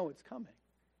 but we know it's coming.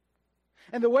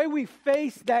 And the way we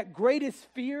face that greatest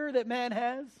fear that man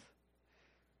has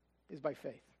is by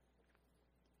faith.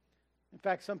 In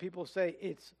fact, some people say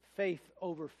it's faith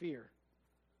over fear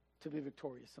to be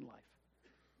victorious in life.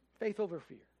 Faith over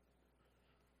fear.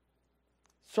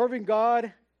 Serving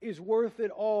God is worth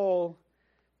it all,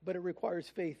 but it requires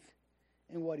faith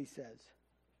in what he says.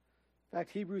 In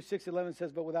fact, Hebrews 6:11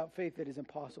 says, "But without faith it is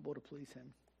impossible to please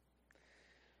him.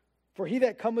 For he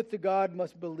that cometh to God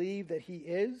must believe that he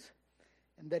is,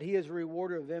 and that he is a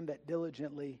rewarder of them that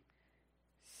diligently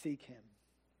seek him."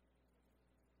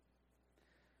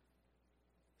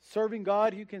 Serving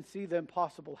God, you can see the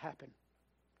impossible happen.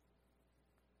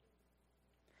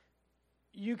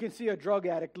 You can see a drug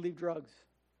addict leave drugs.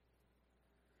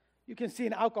 You can see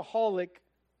an alcoholic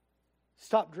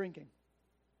stop drinking.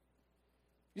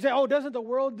 You say, oh, doesn't the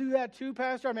world do that too,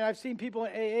 Pastor? I mean, I've seen people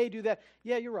in AA do that.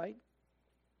 Yeah, you're right.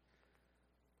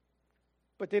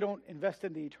 But they don't invest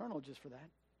in the eternal just for that.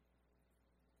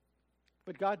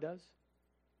 But God does.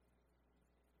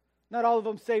 Not all of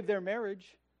them save their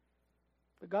marriage,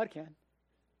 but God can.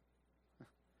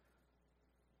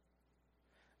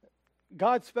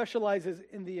 God specializes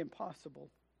in the impossible.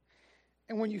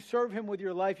 And when you serve him with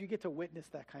your life, you get to witness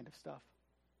that kind of stuff.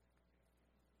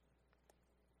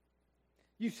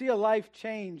 You see a life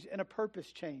change and a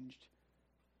purpose changed.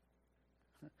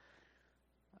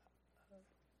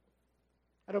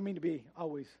 I don't mean to be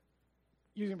always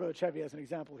using Brother Chevy as an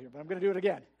example here, but I'm going to do it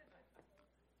again.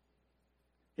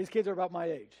 His kids are about my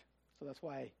age, so that's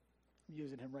why I'm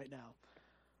using him right now.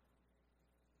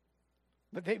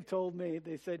 But they've told me,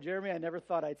 they said, Jeremy, I never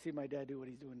thought I'd see my dad do what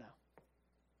he's doing now.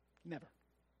 Never.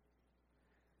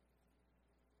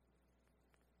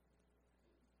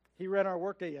 He ran our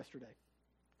workday yesterday.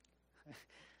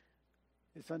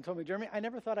 His son told me, Jeremy, I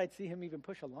never thought I'd see him even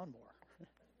push a lawnmower.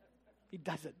 He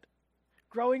doesn't.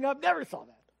 Growing up, never saw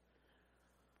that.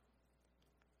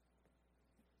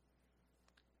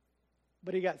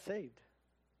 But he got saved.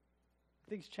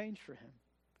 Things changed for him.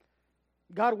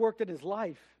 God worked in his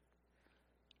life.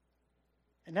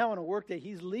 And now on a work day,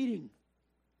 he's leading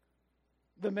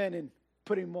the men in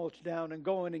putting mulch down and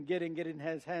going and getting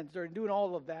his hands dirty, doing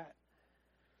all of that.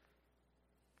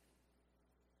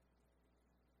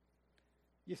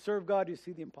 You serve God, you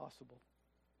see the impossible.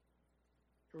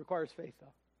 It requires faith,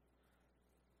 though.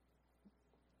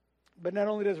 But not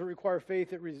only does it require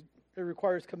faith, it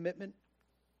requires commitment.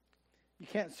 You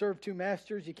can't serve two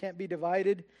masters. You can't be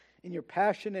divided in your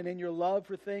passion and in your love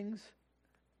for things.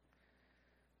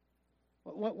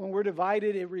 When we're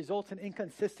divided, it results in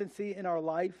inconsistency in our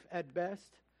life at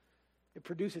best. It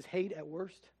produces hate at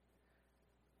worst.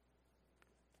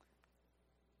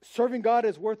 Serving God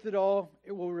is worth it all.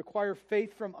 It will require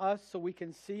faith from us so we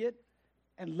can see it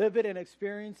and live it and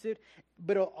experience it,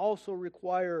 but it'll also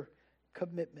require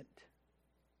commitment.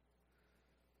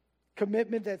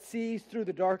 Commitment that sees through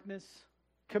the darkness.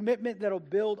 Commitment that'll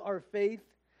build our faith.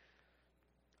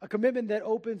 A commitment that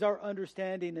opens our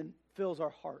understanding and fills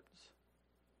our hearts.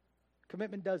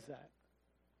 Commitment does that.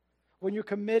 When you're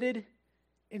committed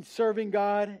in serving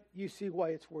God, you see why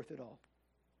it's worth it all.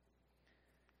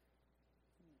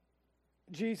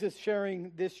 Jesus,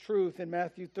 sharing this truth in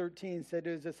Matthew 13, said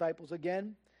to his disciples,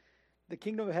 again, the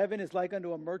kingdom of heaven is like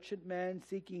unto a merchant man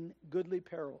seeking goodly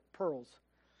pearls,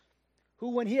 who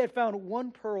when he had found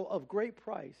one pearl of great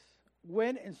price,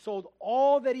 went and sold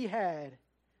all that he had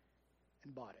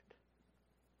and bought it.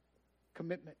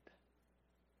 Commitment.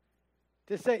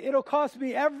 To say, it'll cost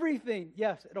me everything.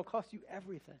 Yes, it'll cost you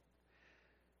everything.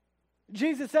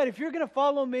 Jesus said, if you're going to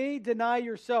follow me, deny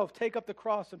yourself, take up the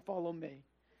cross and follow me.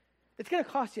 It's going to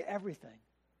cost you everything.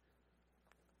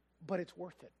 But it's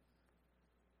worth it.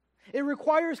 It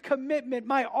requires commitment,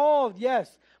 my all,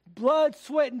 yes. Blood,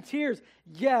 sweat, and tears,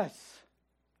 yes.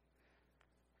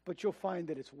 But you'll find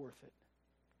that it's worth it.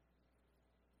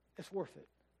 It's worth it.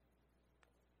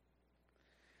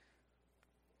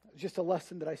 Just a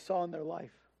lesson that I saw in their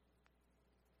life.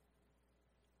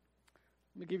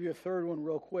 Let me give you a third one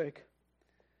real quick.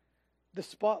 The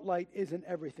spotlight isn't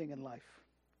everything in life.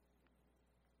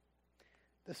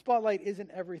 The spotlight isn't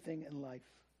everything in life.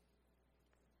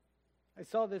 I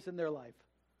saw this in their life.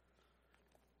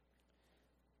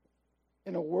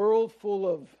 In a world full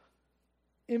of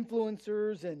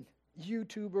influencers and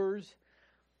YouTubers,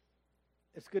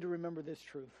 it's good to remember this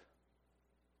truth.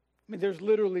 I mean, there's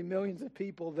literally millions of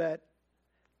people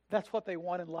that's what they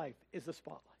want in life, is the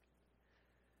spotlight.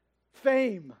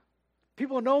 Fame.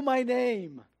 People know my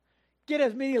name. Get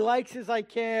as many likes as I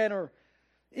can, or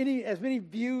as many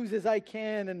views as I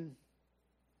can, and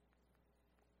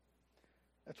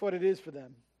that's what it is for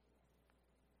them.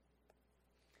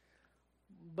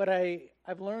 But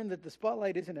I've learned that the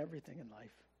spotlight isn't everything in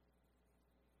life.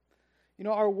 You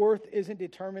know, our worth isn't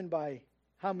determined by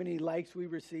how many likes we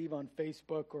receive on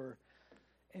Facebook or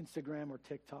Instagram or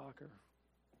TikTok or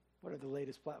whatever the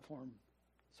latest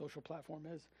social platform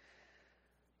is.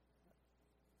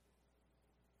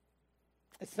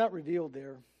 It's not revealed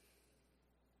there.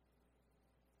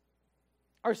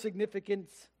 Our significance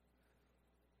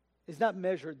is not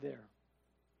measured there.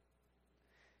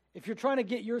 If you're trying to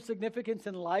get your significance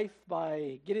in life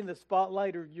by getting the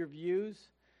spotlight or your views,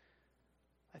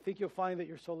 I think you'll find that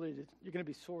you're going to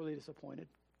be sorely disappointed.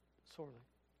 Sorely.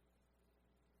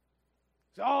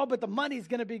 So, oh, but the money's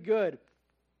going to be good.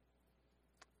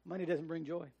 Money doesn't bring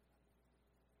joy.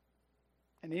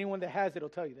 And anyone that has it will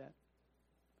tell you that.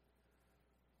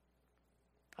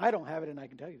 I don't have it, and I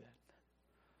can tell you that.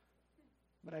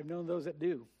 But I've known those that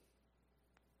do.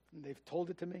 And they've told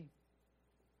it to me.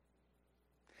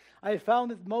 I have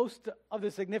found that most of the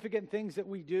significant things that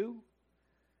we do,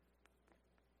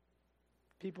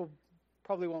 people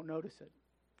probably won't notice it.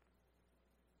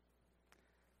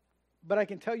 But I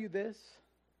can tell you this,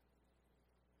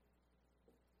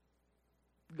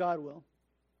 God will.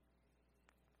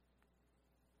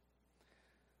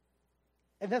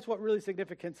 And that's what really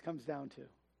significance comes down to.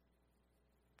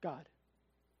 God.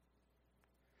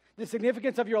 The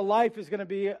significance of your life is going to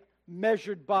be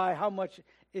measured by how much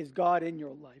is God in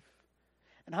your life.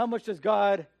 And how much does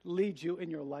God lead you in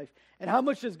your life. And how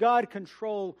much does God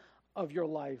control of your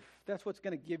life. That's what's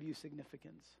going to give you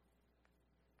significance.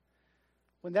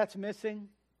 When that's missing,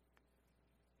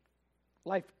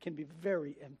 life can be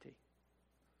very empty.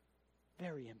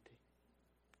 Very empty.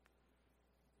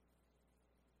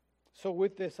 So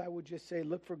with this, I would just say,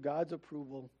 look for God's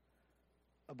approval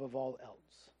above all else.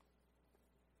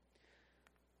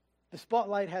 The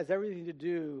spotlight has everything to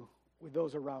do with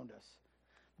those around us.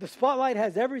 The spotlight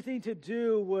has everything to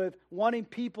do with wanting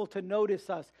people to notice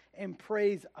us and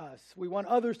praise us. We want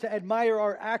others to admire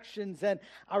our actions and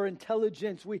our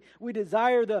intelligence. We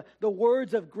desire the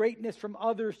words of greatness from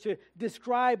others to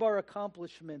describe our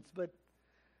accomplishments. But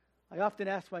I often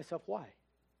ask myself, why?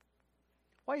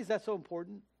 Why is that so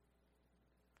important?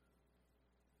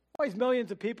 Why is millions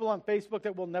of people on Facebook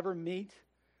that we'll never meet,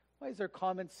 why is their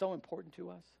comments so important to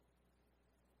us?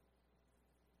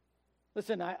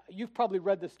 Listen, you've probably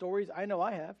read the stories. I know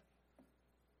I have.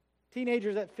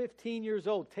 Teenagers at 15 years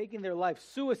old taking their life,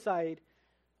 suicide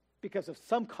because of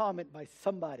some comment by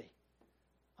somebody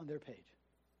on their page.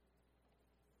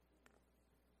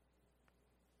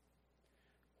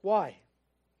 Why?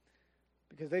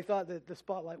 Because they thought that the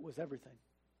spotlight was everything.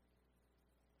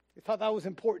 They thought that was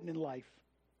important in life.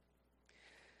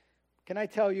 Can I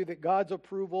tell you that God's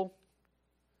approval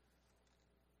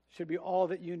should be all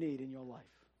that you need in your life?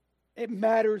 It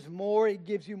matters more. It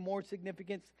gives you more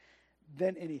significance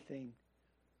than anything.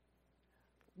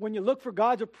 When you look for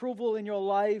God's approval in your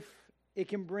life, it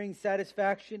can bring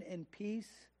satisfaction and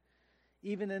peace,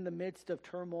 even in the midst of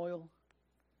turmoil.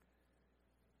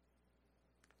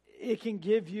 It can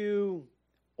give you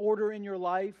order in your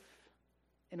life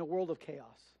in a world of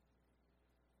chaos,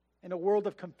 in a world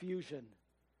of confusion.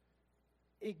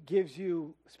 It gives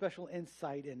you special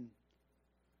insight and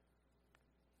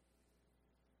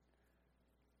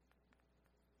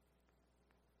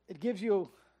it gives you,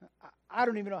 I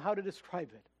don't even know how to describe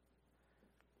it.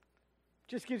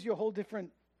 Just gives you a whole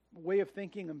different way of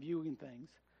thinking and viewing things.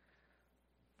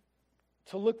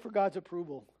 To look for God's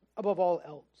approval above all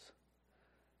else.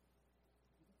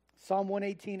 Psalm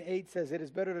 118:8 says, "It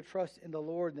is better to trust in the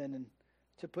Lord than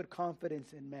to put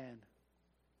confidence in man."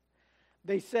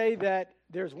 They say that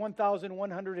there's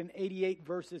 1,188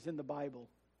 verses in the Bible.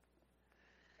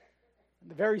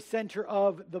 The very center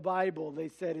of the Bible, they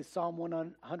said, is Psalm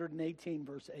 118,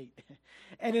 verse 8.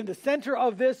 And in the center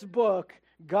of this book,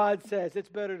 God says it's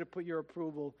better to put your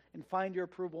approval and find your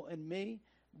approval in me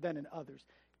than in others.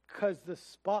 Because the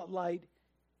spotlight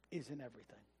isn't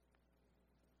everything.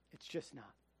 It's just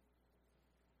not.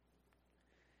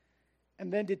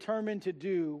 And then determined to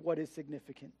do what is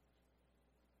significant.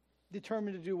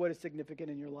 Determined to do what is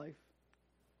significant in your life.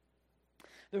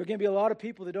 There are going to be a lot of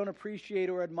people that don't appreciate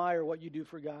or admire what you do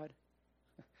for God.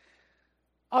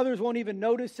 Others won't even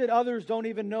notice it. Others don't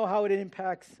even know how it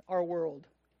impacts our world.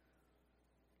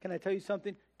 Can I tell you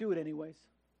something? Do it anyways.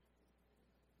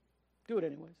 Do it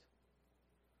anyways.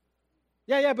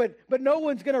 Yeah, but no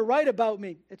one's going to write about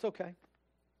me. It's okay.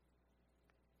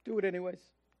 Do it anyways.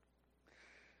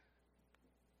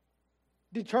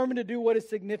 Determined to do what is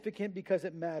significant because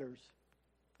it matters.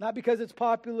 Not because it's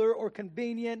popular or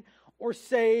convenient or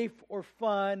safe or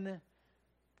fun.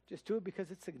 Just do it because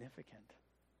it's significant.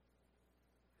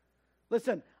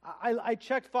 Listen, I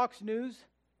checked Fox News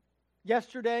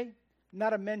yesterday.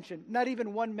 Not a mention, not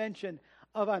even one mention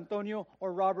of Antonio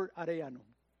or Robert Arellano.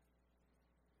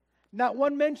 Not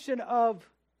one mention of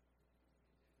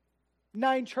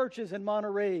 9 churches in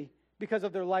Monterey because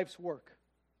of their life's work.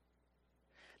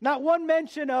 Not one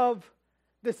mention of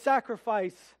the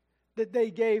sacrifice that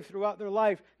they gave throughout their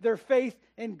life, their faith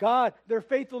in God, their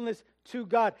faithfulness to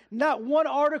God. Not one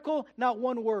article, not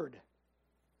one word.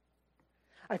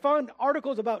 I found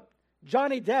articles about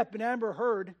Johnny Depp and Amber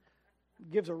Heard.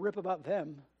 Gives a rip about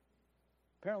them.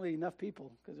 Apparently enough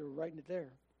people, because they were writing it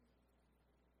there.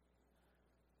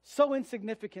 So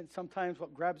insignificant sometimes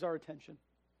what grabs our attention.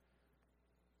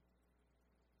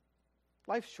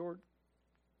 Life's short.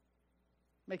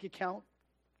 Make it count.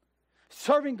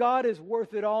 Serving God is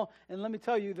worth it all. And let me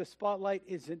tell you, the spotlight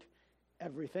isn't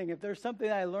everything. If there's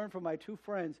something I learned from my 2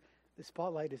 friends, the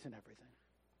spotlight isn't everything.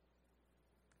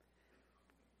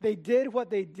 They did what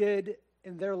they did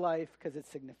in their life because it's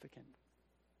significant.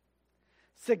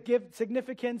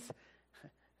 Significance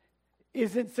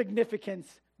isn't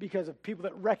significance because of people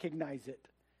that recognize it.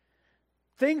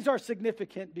 Things are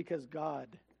significant because God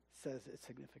says it's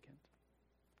significant.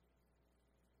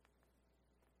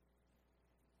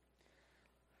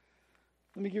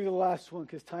 Let me give you the last one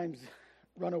because time's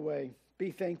run away.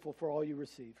 Be thankful for all you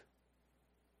receive.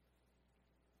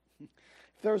 If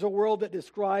there's a word that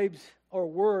describes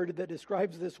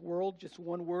this world, just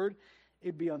one word,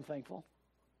 it'd be unthankful.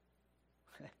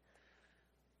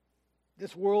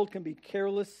 This world can be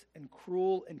careless and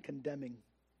cruel and condemning.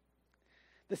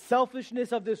 The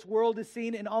selfishness of this world is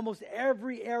seen in almost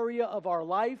every area of our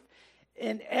life.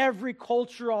 In every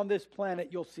culture on this planet,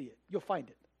 you'll see it. You'll find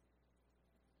it.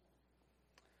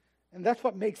 And that's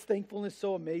what makes thankfulness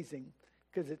so amazing,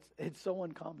 because it's so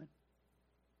uncommon.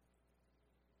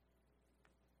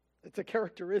 It's a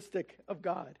characteristic of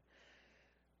God.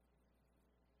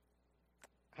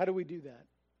 How do we do that?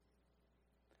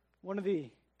 One of the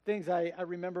things I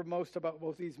remember most about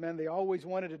both these men, they always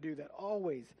wanted to do that,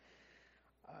 always.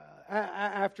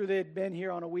 After they had been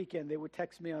here on a weekend, they would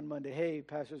text me on Monday, "Hey,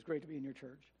 Pastor, it's great to be in your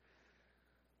church."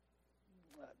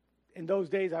 In those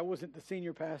days, I wasn't the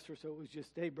senior pastor, so it was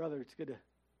just, "Hey, brother, it's good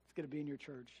to be in your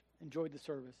church. Enjoyed the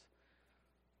service."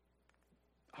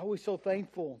 Always so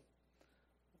thankful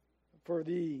for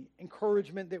the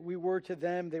encouragement that we were to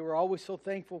them. They were always so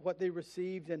thankful for what they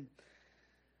received, and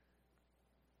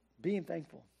being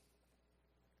thankful.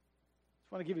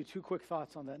 Just want to give you 2 quick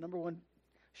thoughts on that. Number 1,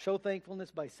 show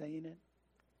thankfulness by saying it.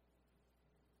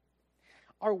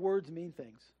 Our words mean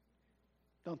things,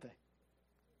 don't they?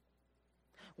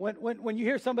 When you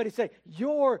hear somebody say,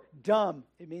 "You're dumb,"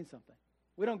 it means something.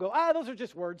 We don't go, "those are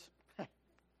just words."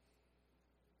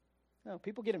 No,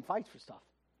 people get in fights for stuff,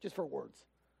 just for words.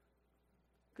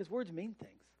 Because words mean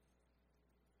things.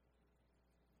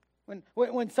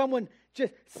 When someone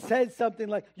just says something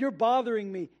like, "You're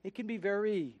bothering me," it can be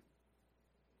very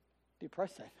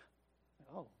depressing.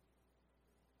 Oh,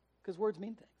 because words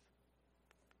mean things.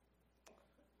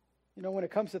 You know, when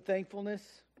it comes to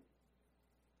thankfulness,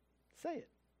 say it.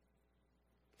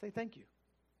 Say thank you.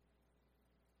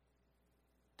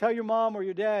 Tell your mom or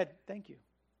your dad, "Thank you."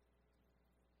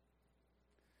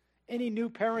 Any new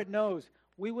parent knows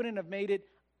we wouldn't have made it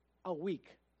a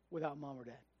week without mom or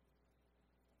dad.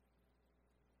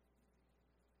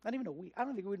 Not even a week. I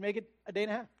don't think we'd make it a day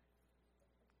and a half.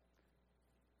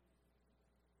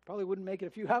 Probably wouldn't make it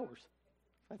a few hours,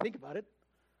 if I think about it.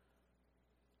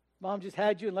 Mom just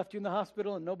had you and left you in the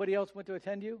hospital and nobody else went to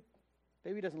attend you.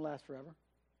 Baby doesn't last forever.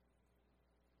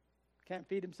 Can't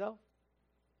feed himself.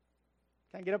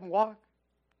 Can't get up and walk.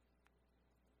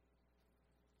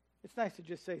 It's nice to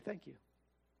just say thank you.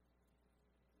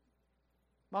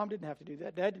 Mom didn't have to do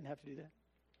that. Dad didn't have to do that.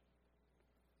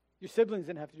 Your siblings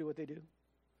didn't have to do what they do.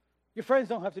 Your friends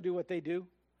don't have to do what they do.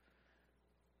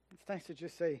 It's nice to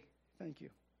just say thank you.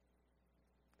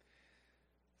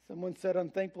 Someone said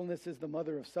unthankfulness is the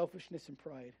mother of selfishness and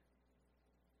pride.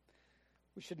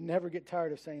 We should never get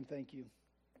tired of saying thank you.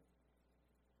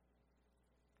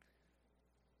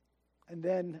 And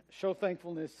then show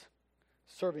thankfulness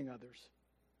serving others.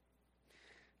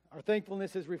 Our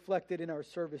thankfulness is reflected in our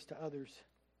service to others.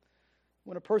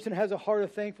 When a person has a heart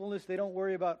of thankfulness, they don't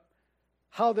worry about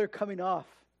how they're coming off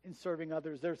in serving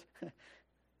others. There's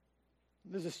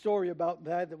a story about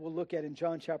that we'll look at in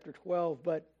John chapter 12.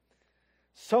 But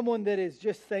someone that is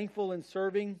just thankful in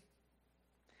serving,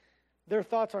 their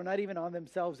thoughts are not even on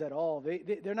themselves at all.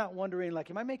 They're not wondering, like,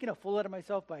 am I making a fool out of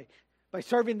myself by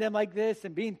serving them like this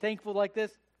and being thankful like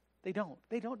this? They don't.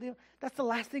 That's the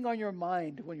last thing on your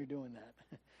mind when you're doing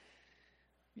that.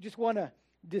 You just want to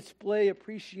display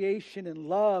appreciation and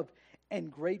love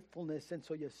and gratefulness, and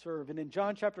so you serve. And in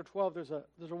John chapter 12, there's a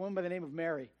woman by the name of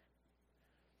Mary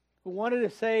who wanted to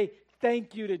say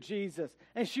thank you to Jesus.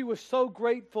 And she was so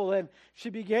grateful, and she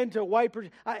began to wipe her.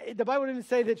 The Bible didn't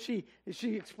say that she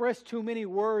expressed too many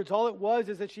words. All it was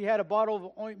is that she had a bottle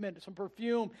of ointment, some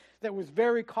perfume that was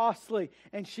very costly,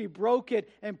 and she broke it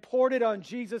and poured it on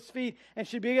Jesus' feet, and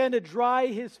she began to dry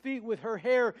his feet with her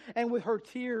hair and with her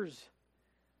tears.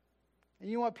 And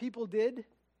you know what people did?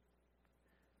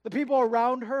 The people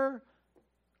around her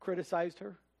criticized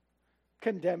her,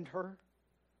 condemned her.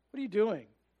 What are you doing?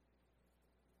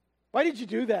 Why did you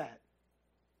do that?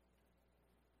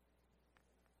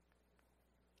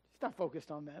 She's not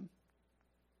focused on them.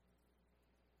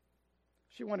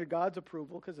 She wanted God's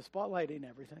approval because the spotlight ain't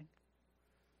everything.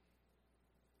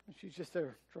 And she's just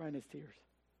there drying his tears.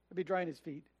 I'd be drying his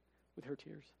feet with her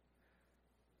tears.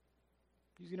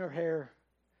 Using her hair.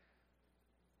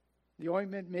 The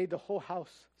ointment made the whole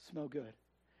house smell good.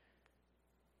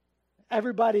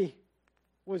 Everybody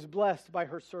was blessed by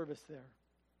her service there.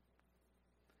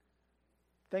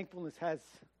 Thankfulness has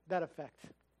that effect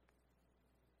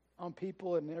on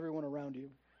people and everyone around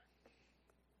you.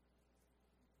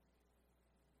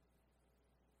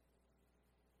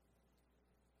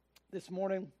 This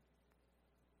morning,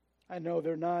 I know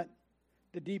they're not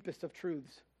the deepest of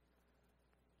truths.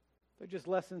 They're just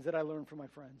lessons that I learned from my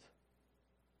friends.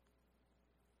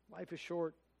 Life is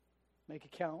short. Make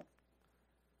it count.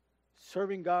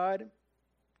 Serving God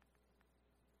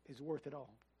is worth it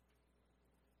all.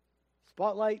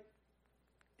 Spotlight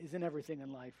isn't everything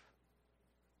in life.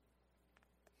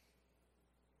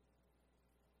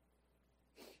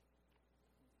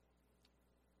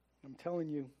 I'm telling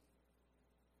you,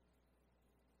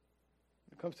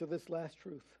 when it comes to this last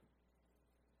truth,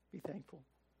 be thankful.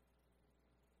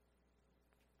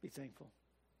 Be thankful.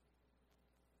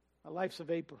 My life's a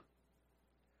vapor.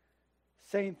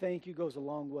 Saying thank you goes a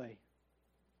long way.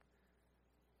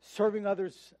 Serving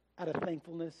others out of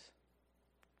thankfulness.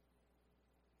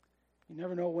 You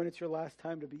never know when it's your last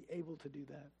time to be able to do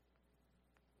that.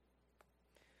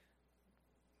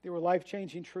 They were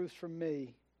life-changing truths from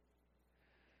me.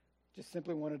 Just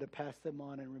simply wanted to pass them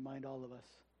on and remind all of us,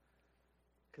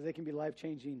 because they can be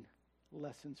life-changing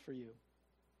lessons for you.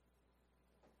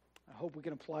 I hope we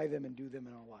can apply them and do them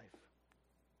in our life.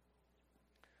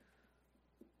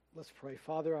 Let's pray.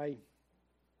 Father, I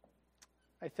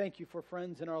thank you for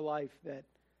friends in our life that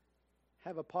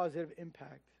have a positive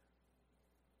impact.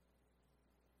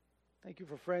 Thank you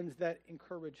for friends that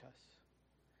encourage us,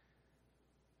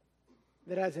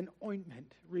 that as an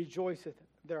ointment rejoiceth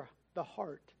the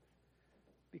heart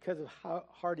because of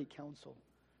hearty counsel.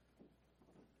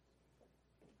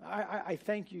 I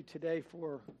thank you today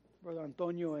for Brother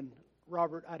Antonio and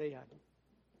Robert Arellano.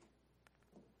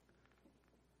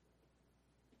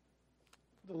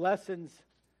 The lessons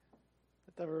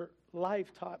that their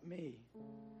life taught me.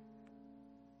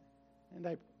 And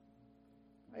I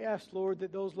asked, Lord,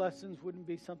 that those lessons wouldn't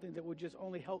be something that would just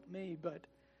only help me, but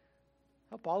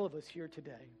help all of us here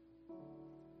today.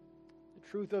 The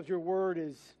truth of your word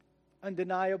is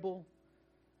undeniable,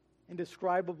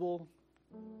 indescribable,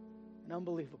 and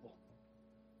unbelievable.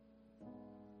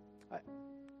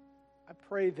 I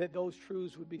pray that those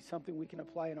truths would be something we can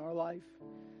apply in our life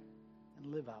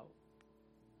and live out.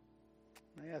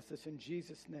 I ask this in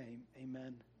Jesus' name.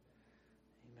 Amen.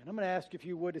 Amen. I'm going to ask if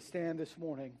you would to stand this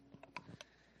morning.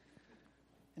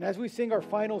 And as we sing our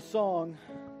final song,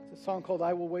 it's a song called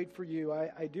 "I Will Wait for You."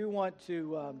 I do want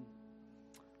to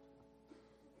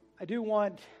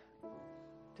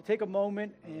take a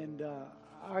moment, and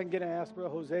I'm going to ask Brother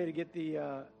Jose to get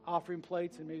the offering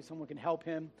plates, and maybe someone can help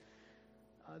him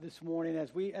this morning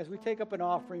as we take up an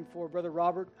offering for Brother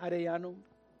Robert Arellano.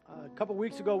 A couple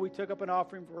weeks ago, we took up an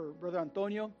offering for Brother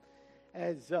Antonio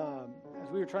as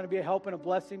we were trying to be a help and a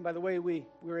blessing. By the way, we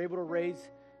were able to raise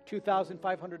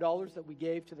 $2,500 that we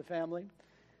gave to the family.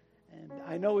 And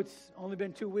I know it's only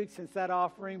been 2 weeks since that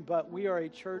offering, but we are a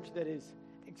church that is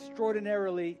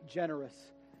extraordinarily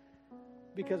generous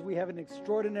because we have an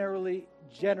extraordinarily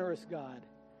generous God.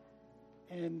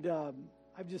 And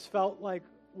I've just felt like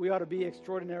we ought to be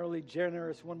extraordinarily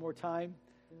generous one more time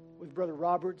with Brother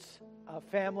Robert's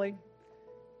family.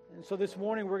 And so this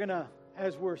morning we're going to,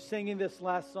 as we're singing this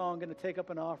last song, going to take up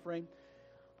an offering.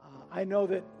 I know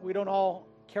that we don't all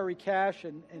carry cash,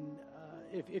 and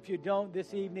if you don't,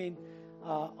 this evening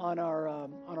on our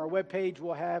webpage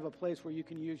we'll have a place where you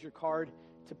can use your card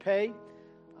to pay.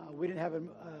 We didn't have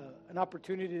an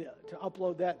opportunity to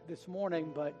upload that this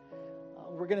morning, but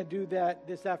we're going to do that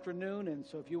this afternoon. And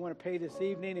so if you want to pay this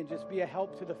evening and just be a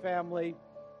help to the family,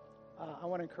 I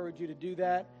want to encourage you to do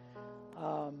that.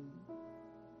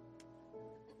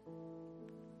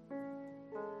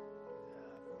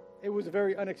 It was a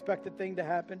very unexpected thing to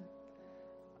happen.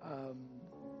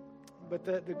 But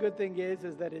the good thing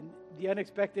is that in the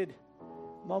unexpected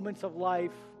moments of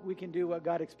life, we can do what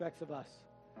God expects of us.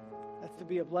 That's to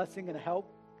be a blessing and a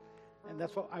help. And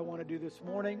that's what I want to do this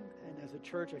morning. And as a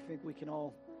church, I think we can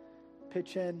all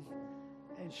pitch in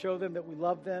and show them that we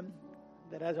love them,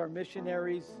 that as our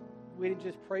missionaries, we didn't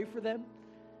just pray for them,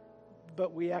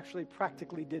 but we actually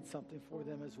practically did something for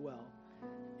them as well.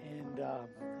 And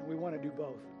we want to do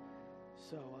both.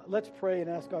 So let's pray and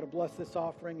ask God to bless this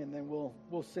offering, and then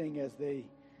we'll sing as they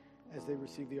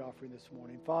receive the offering this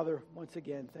morning. Father, once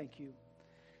again, thank you.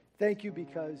 Thank you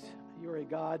because you're a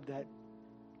God that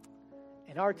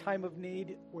in our time of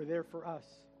need, were there for us.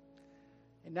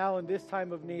 And now in this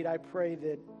time of need, I pray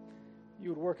that you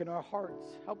would work in our hearts.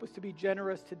 Help us to be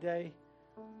generous today.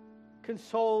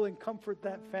 Console and comfort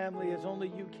that family as only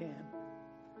you can.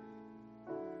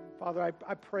 Father,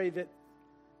 I pray that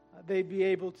they'd be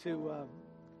able to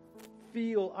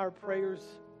feel our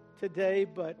prayers today,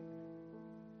 but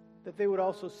that they would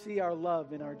also see our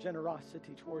love and our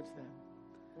generosity towards them.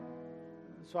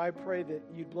 So I pray that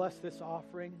you'd bless this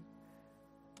offering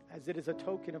as it is a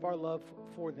token of our love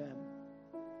for them.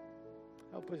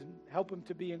 Help them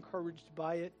to be encouraged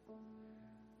by it,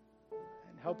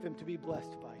 and help them to be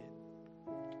blessed by it.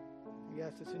 We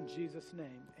ask this in Jesus'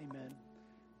 name. Amen.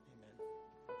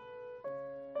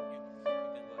 You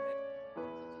can go ahead.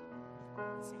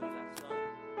 Sing that song.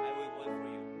 I will wait for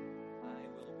you. I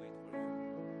will wait for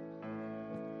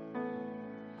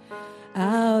you.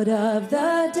 Out of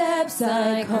the depths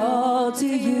I call to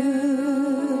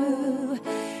you.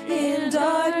 In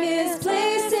darkness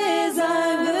places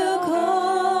I will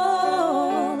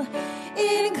call.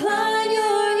 Incline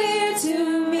your ear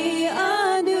to me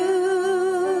anew.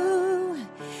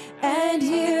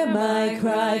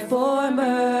 cry for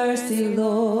mercy,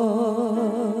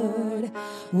 Lord.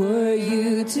 Were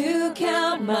you to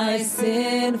count my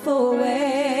sinful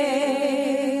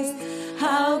ways,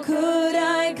 how could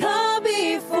I come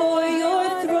before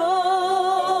your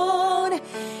throne?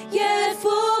 Yet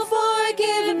full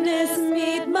forgiveness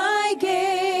meet my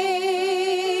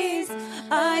gaze.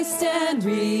 I stand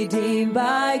redeemed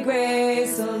by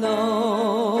grace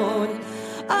alone.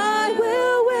 I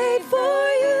will wait for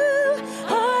you.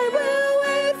 I will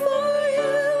wait for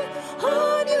you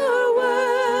on your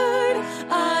word.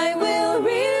 I will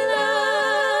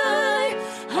rely.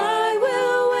 I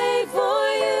will wait for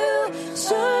you.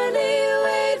 Surely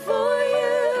wait for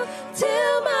you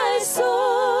till my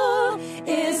soul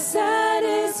is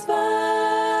satisfied.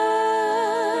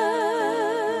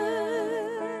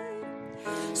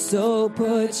 So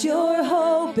put your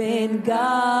hope in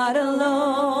God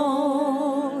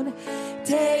alone.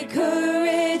 Take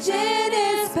courage in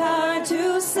His power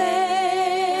to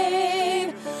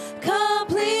save,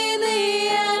 completely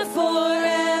and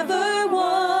forever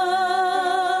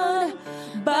won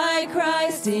by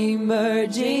Christ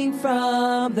emerging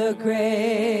from the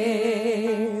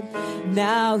grave.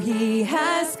 Now He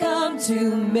has come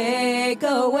to make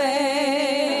a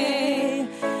way,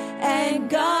 and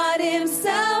God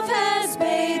Himself has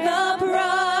paid the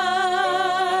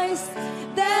price,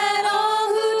 that all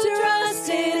who trust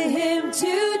in Him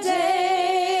today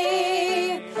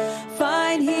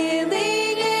find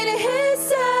healing in His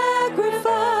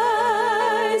sacrifice.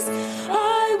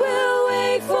 I will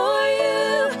wait for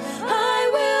you. I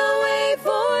will wait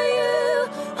for you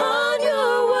on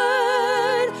your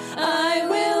word. I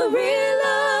will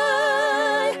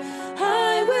rely.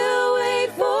 I will wait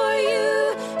for you.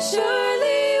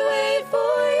 Surely wait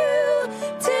for you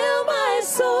till my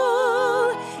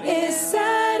soul is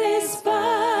satisfied.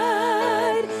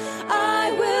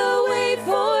 I will wait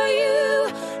for you.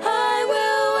 I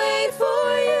will wait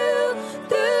for you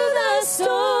through the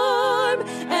storm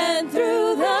and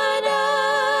through the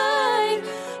night.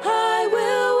 I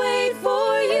will wait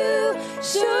for you.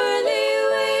 Surely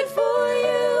wait for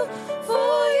you,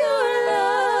 for your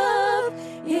love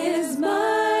is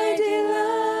my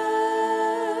delight.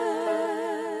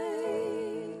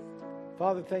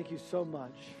 Father, thank you so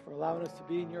much for allowing us to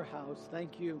be in your house.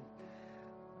 Thank you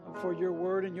for your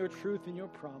word and your truth and your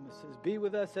promises. Be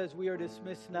with us as we are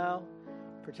dismissed now.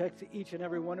 Protect each and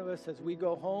every one of us as we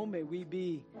go home. May we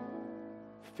be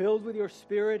filled with your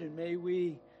spirit, and may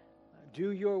we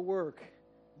do your work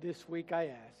this week, I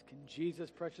ask. In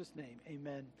Jesus' precious name,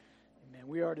 amen. Amen.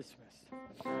 We are dismissed.